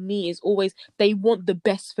focus on me is always, they want the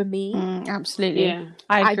best for me. Absolutely. Yeah.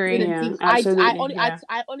 I agree.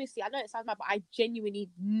 I honestly, I know it sounds bad, but I genuinely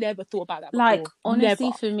never thought about that before. Like,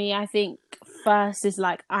 honestly, for me, I think first is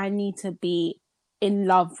like, I need to be in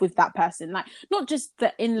love with that person. Like, not just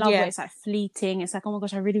the in love where it's like fleeting. It's like, oh my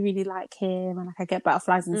gosh, I really, really like him, and like I get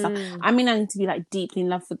butterflies and stuff. I mean, I need to be like deeply in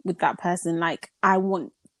love with that person. Like, I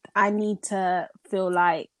need to feel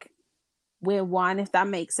like we're one, if that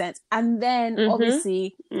makes sense. And then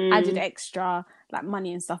obviously I did extra like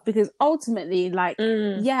money and stuff, because ultimately, like,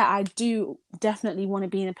 I do definitely want to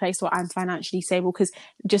be in a place where I'm financially stable, because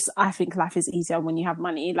just I think life is easier when you have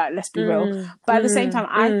money, like, let's be real. But at the same time,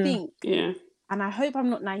 I think and I hope I'm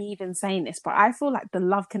not naive in saying this, but I feel like the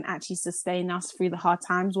love can actually sustain us through the hard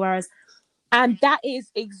times, whereas and that is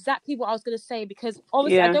exactly what I was going to say, because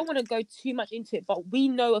obviously I don't want to go too much into it, but we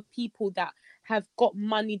know of people that have got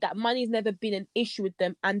money, that money's never been an issue with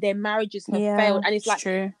them, and their marriages have failed. And it's like,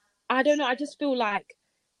 true. I don't know, I just feel like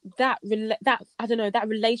that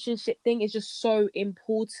relationship thing is just so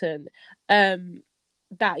important,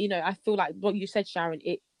 that, you know, I feel like what you said, Sharon,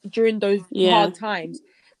 it during those hard times,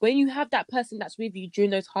 when you have that person that's with you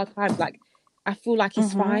during those hard times, like, I feel like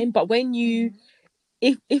it's fine. But when you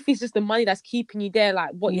if it's just the money that's keeping you there, like,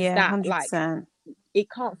 what is that? 100%. Like, it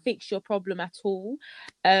can't fix your problem at all.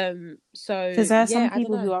 So because there are some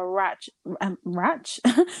people who are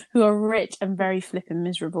who are rich and very flipping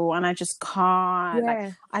miserable, and I just can't.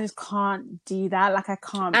 Like, I just can't do that. Like, I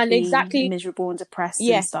can't be miserable and depressed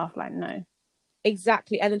and stuff. Like, no.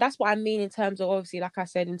 Exactly. And that's what I mean in terms of, obviously, like I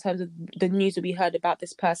said, in terms of the news that we heard about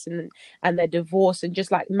this person and their divorce, and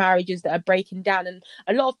just like marriages that are breaking down, and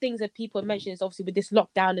a lot of things that people are mentioning is obviously with this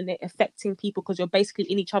lockdown and it affecting people because you're basically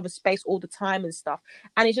in each other's space all the time and stuff.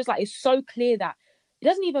 And it's just like, it's so clear that it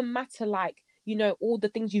doesn't even matter, like, you know, all the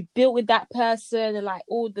things you've built with that person and like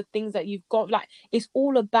all the things that you've got, like, it's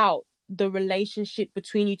all about the relationship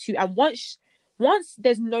between you two. And once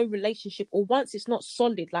there's no relationship, or once it's not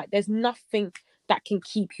solid, like, there's nothing that can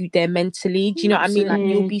keep you there mentally. Do you know what I mean? Like,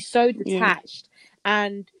 you'll be so detached,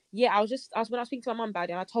 and yeah, I was when I was speaking to my mum about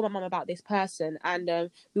it, and I told my mum about this person, and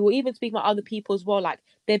we were even speaking about other people as well. Like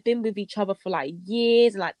they've been with each other for like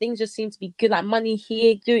years, and like things just seem to be good. Like money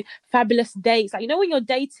here, doing fabulous dates. Like, you know, when you're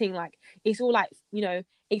dating, like it's all like, you know,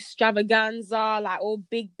 extravaganza, like all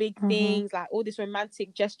big things, like all these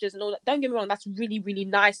romantic gestures and all that. Don't get me wrong, that's really, really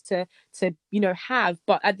nice to you know, have.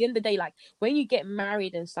 But at the end of the day, like when you get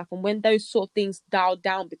married and stuff, and when those sort of things dial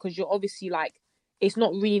down, because you're obviously like, it's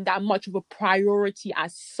not really that much of a priority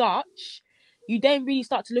as such, you then really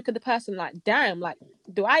start to look at the person like, damn, like,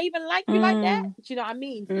 do I even like you like that? Do you know what I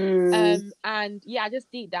mean? And yeah, I just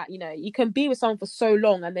think that, you know, you can be with someone for so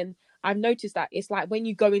long, and then I've noticed that it's like when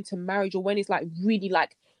you go into marriage, or when it's like really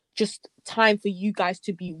like just time for you guys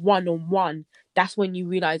to be one-on-one, that's when you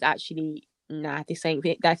realize, actually, nah, this ain't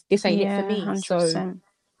it. This ain't it for me. 100%. So,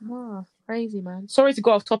 wow, crazy, man. Sorry to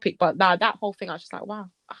go off topic, but nah, that whole thing, I was just like, wow,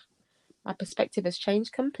 my perspective has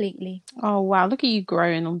changed completely. Oh wow, look at you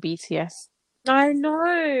growing on BTS. I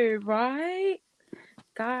know, right?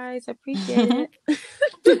 Guys, I appreciate it.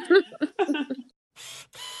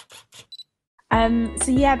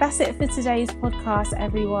 So yeah, that's it for today's podcast,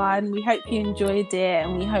 everyone. We hope you enjoyed it,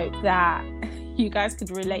 and we hope that you guys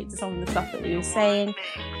could relate to some of the stuff that we were saying.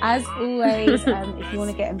 As always, if you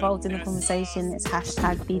want to get involved in the conversation, it's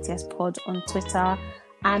hashtag BTSPod on Twitter.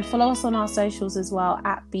 And follow us on our socials as well,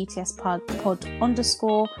 at BTSPod _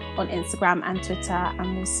 on Instagram and Twitter.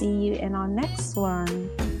 And we'll see you in our next one.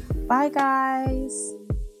 Bye, guys.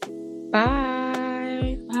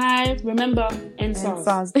 Bye. Bye. Remember,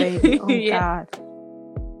 NSARS, baby. Oh, yeah. God.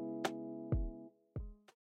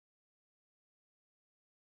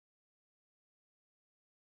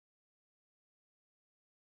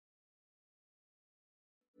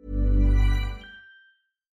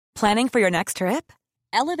 Planning for your next trip?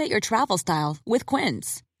 Elevate your travel style with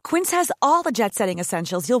Quince. Quince has all the jet-setting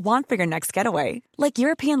essentials you'll want for your next getaway, like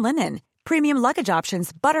European linen, premium luggage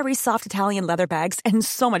options, buttery soft Italian leather bags, and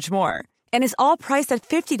so much more. And is all priced at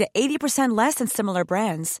 50 to 80% less than similar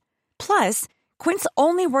brands. Plus, Quince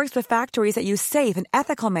only works with factories that use safe and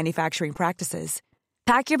ethical manufacturing practices.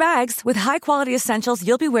 Pack your bags with high-quality essentials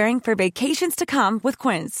you'll be wearing for vacations to come with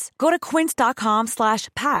Quince. Go to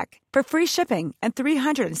quince.com/pack for free shipping and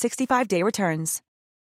 365-day returns.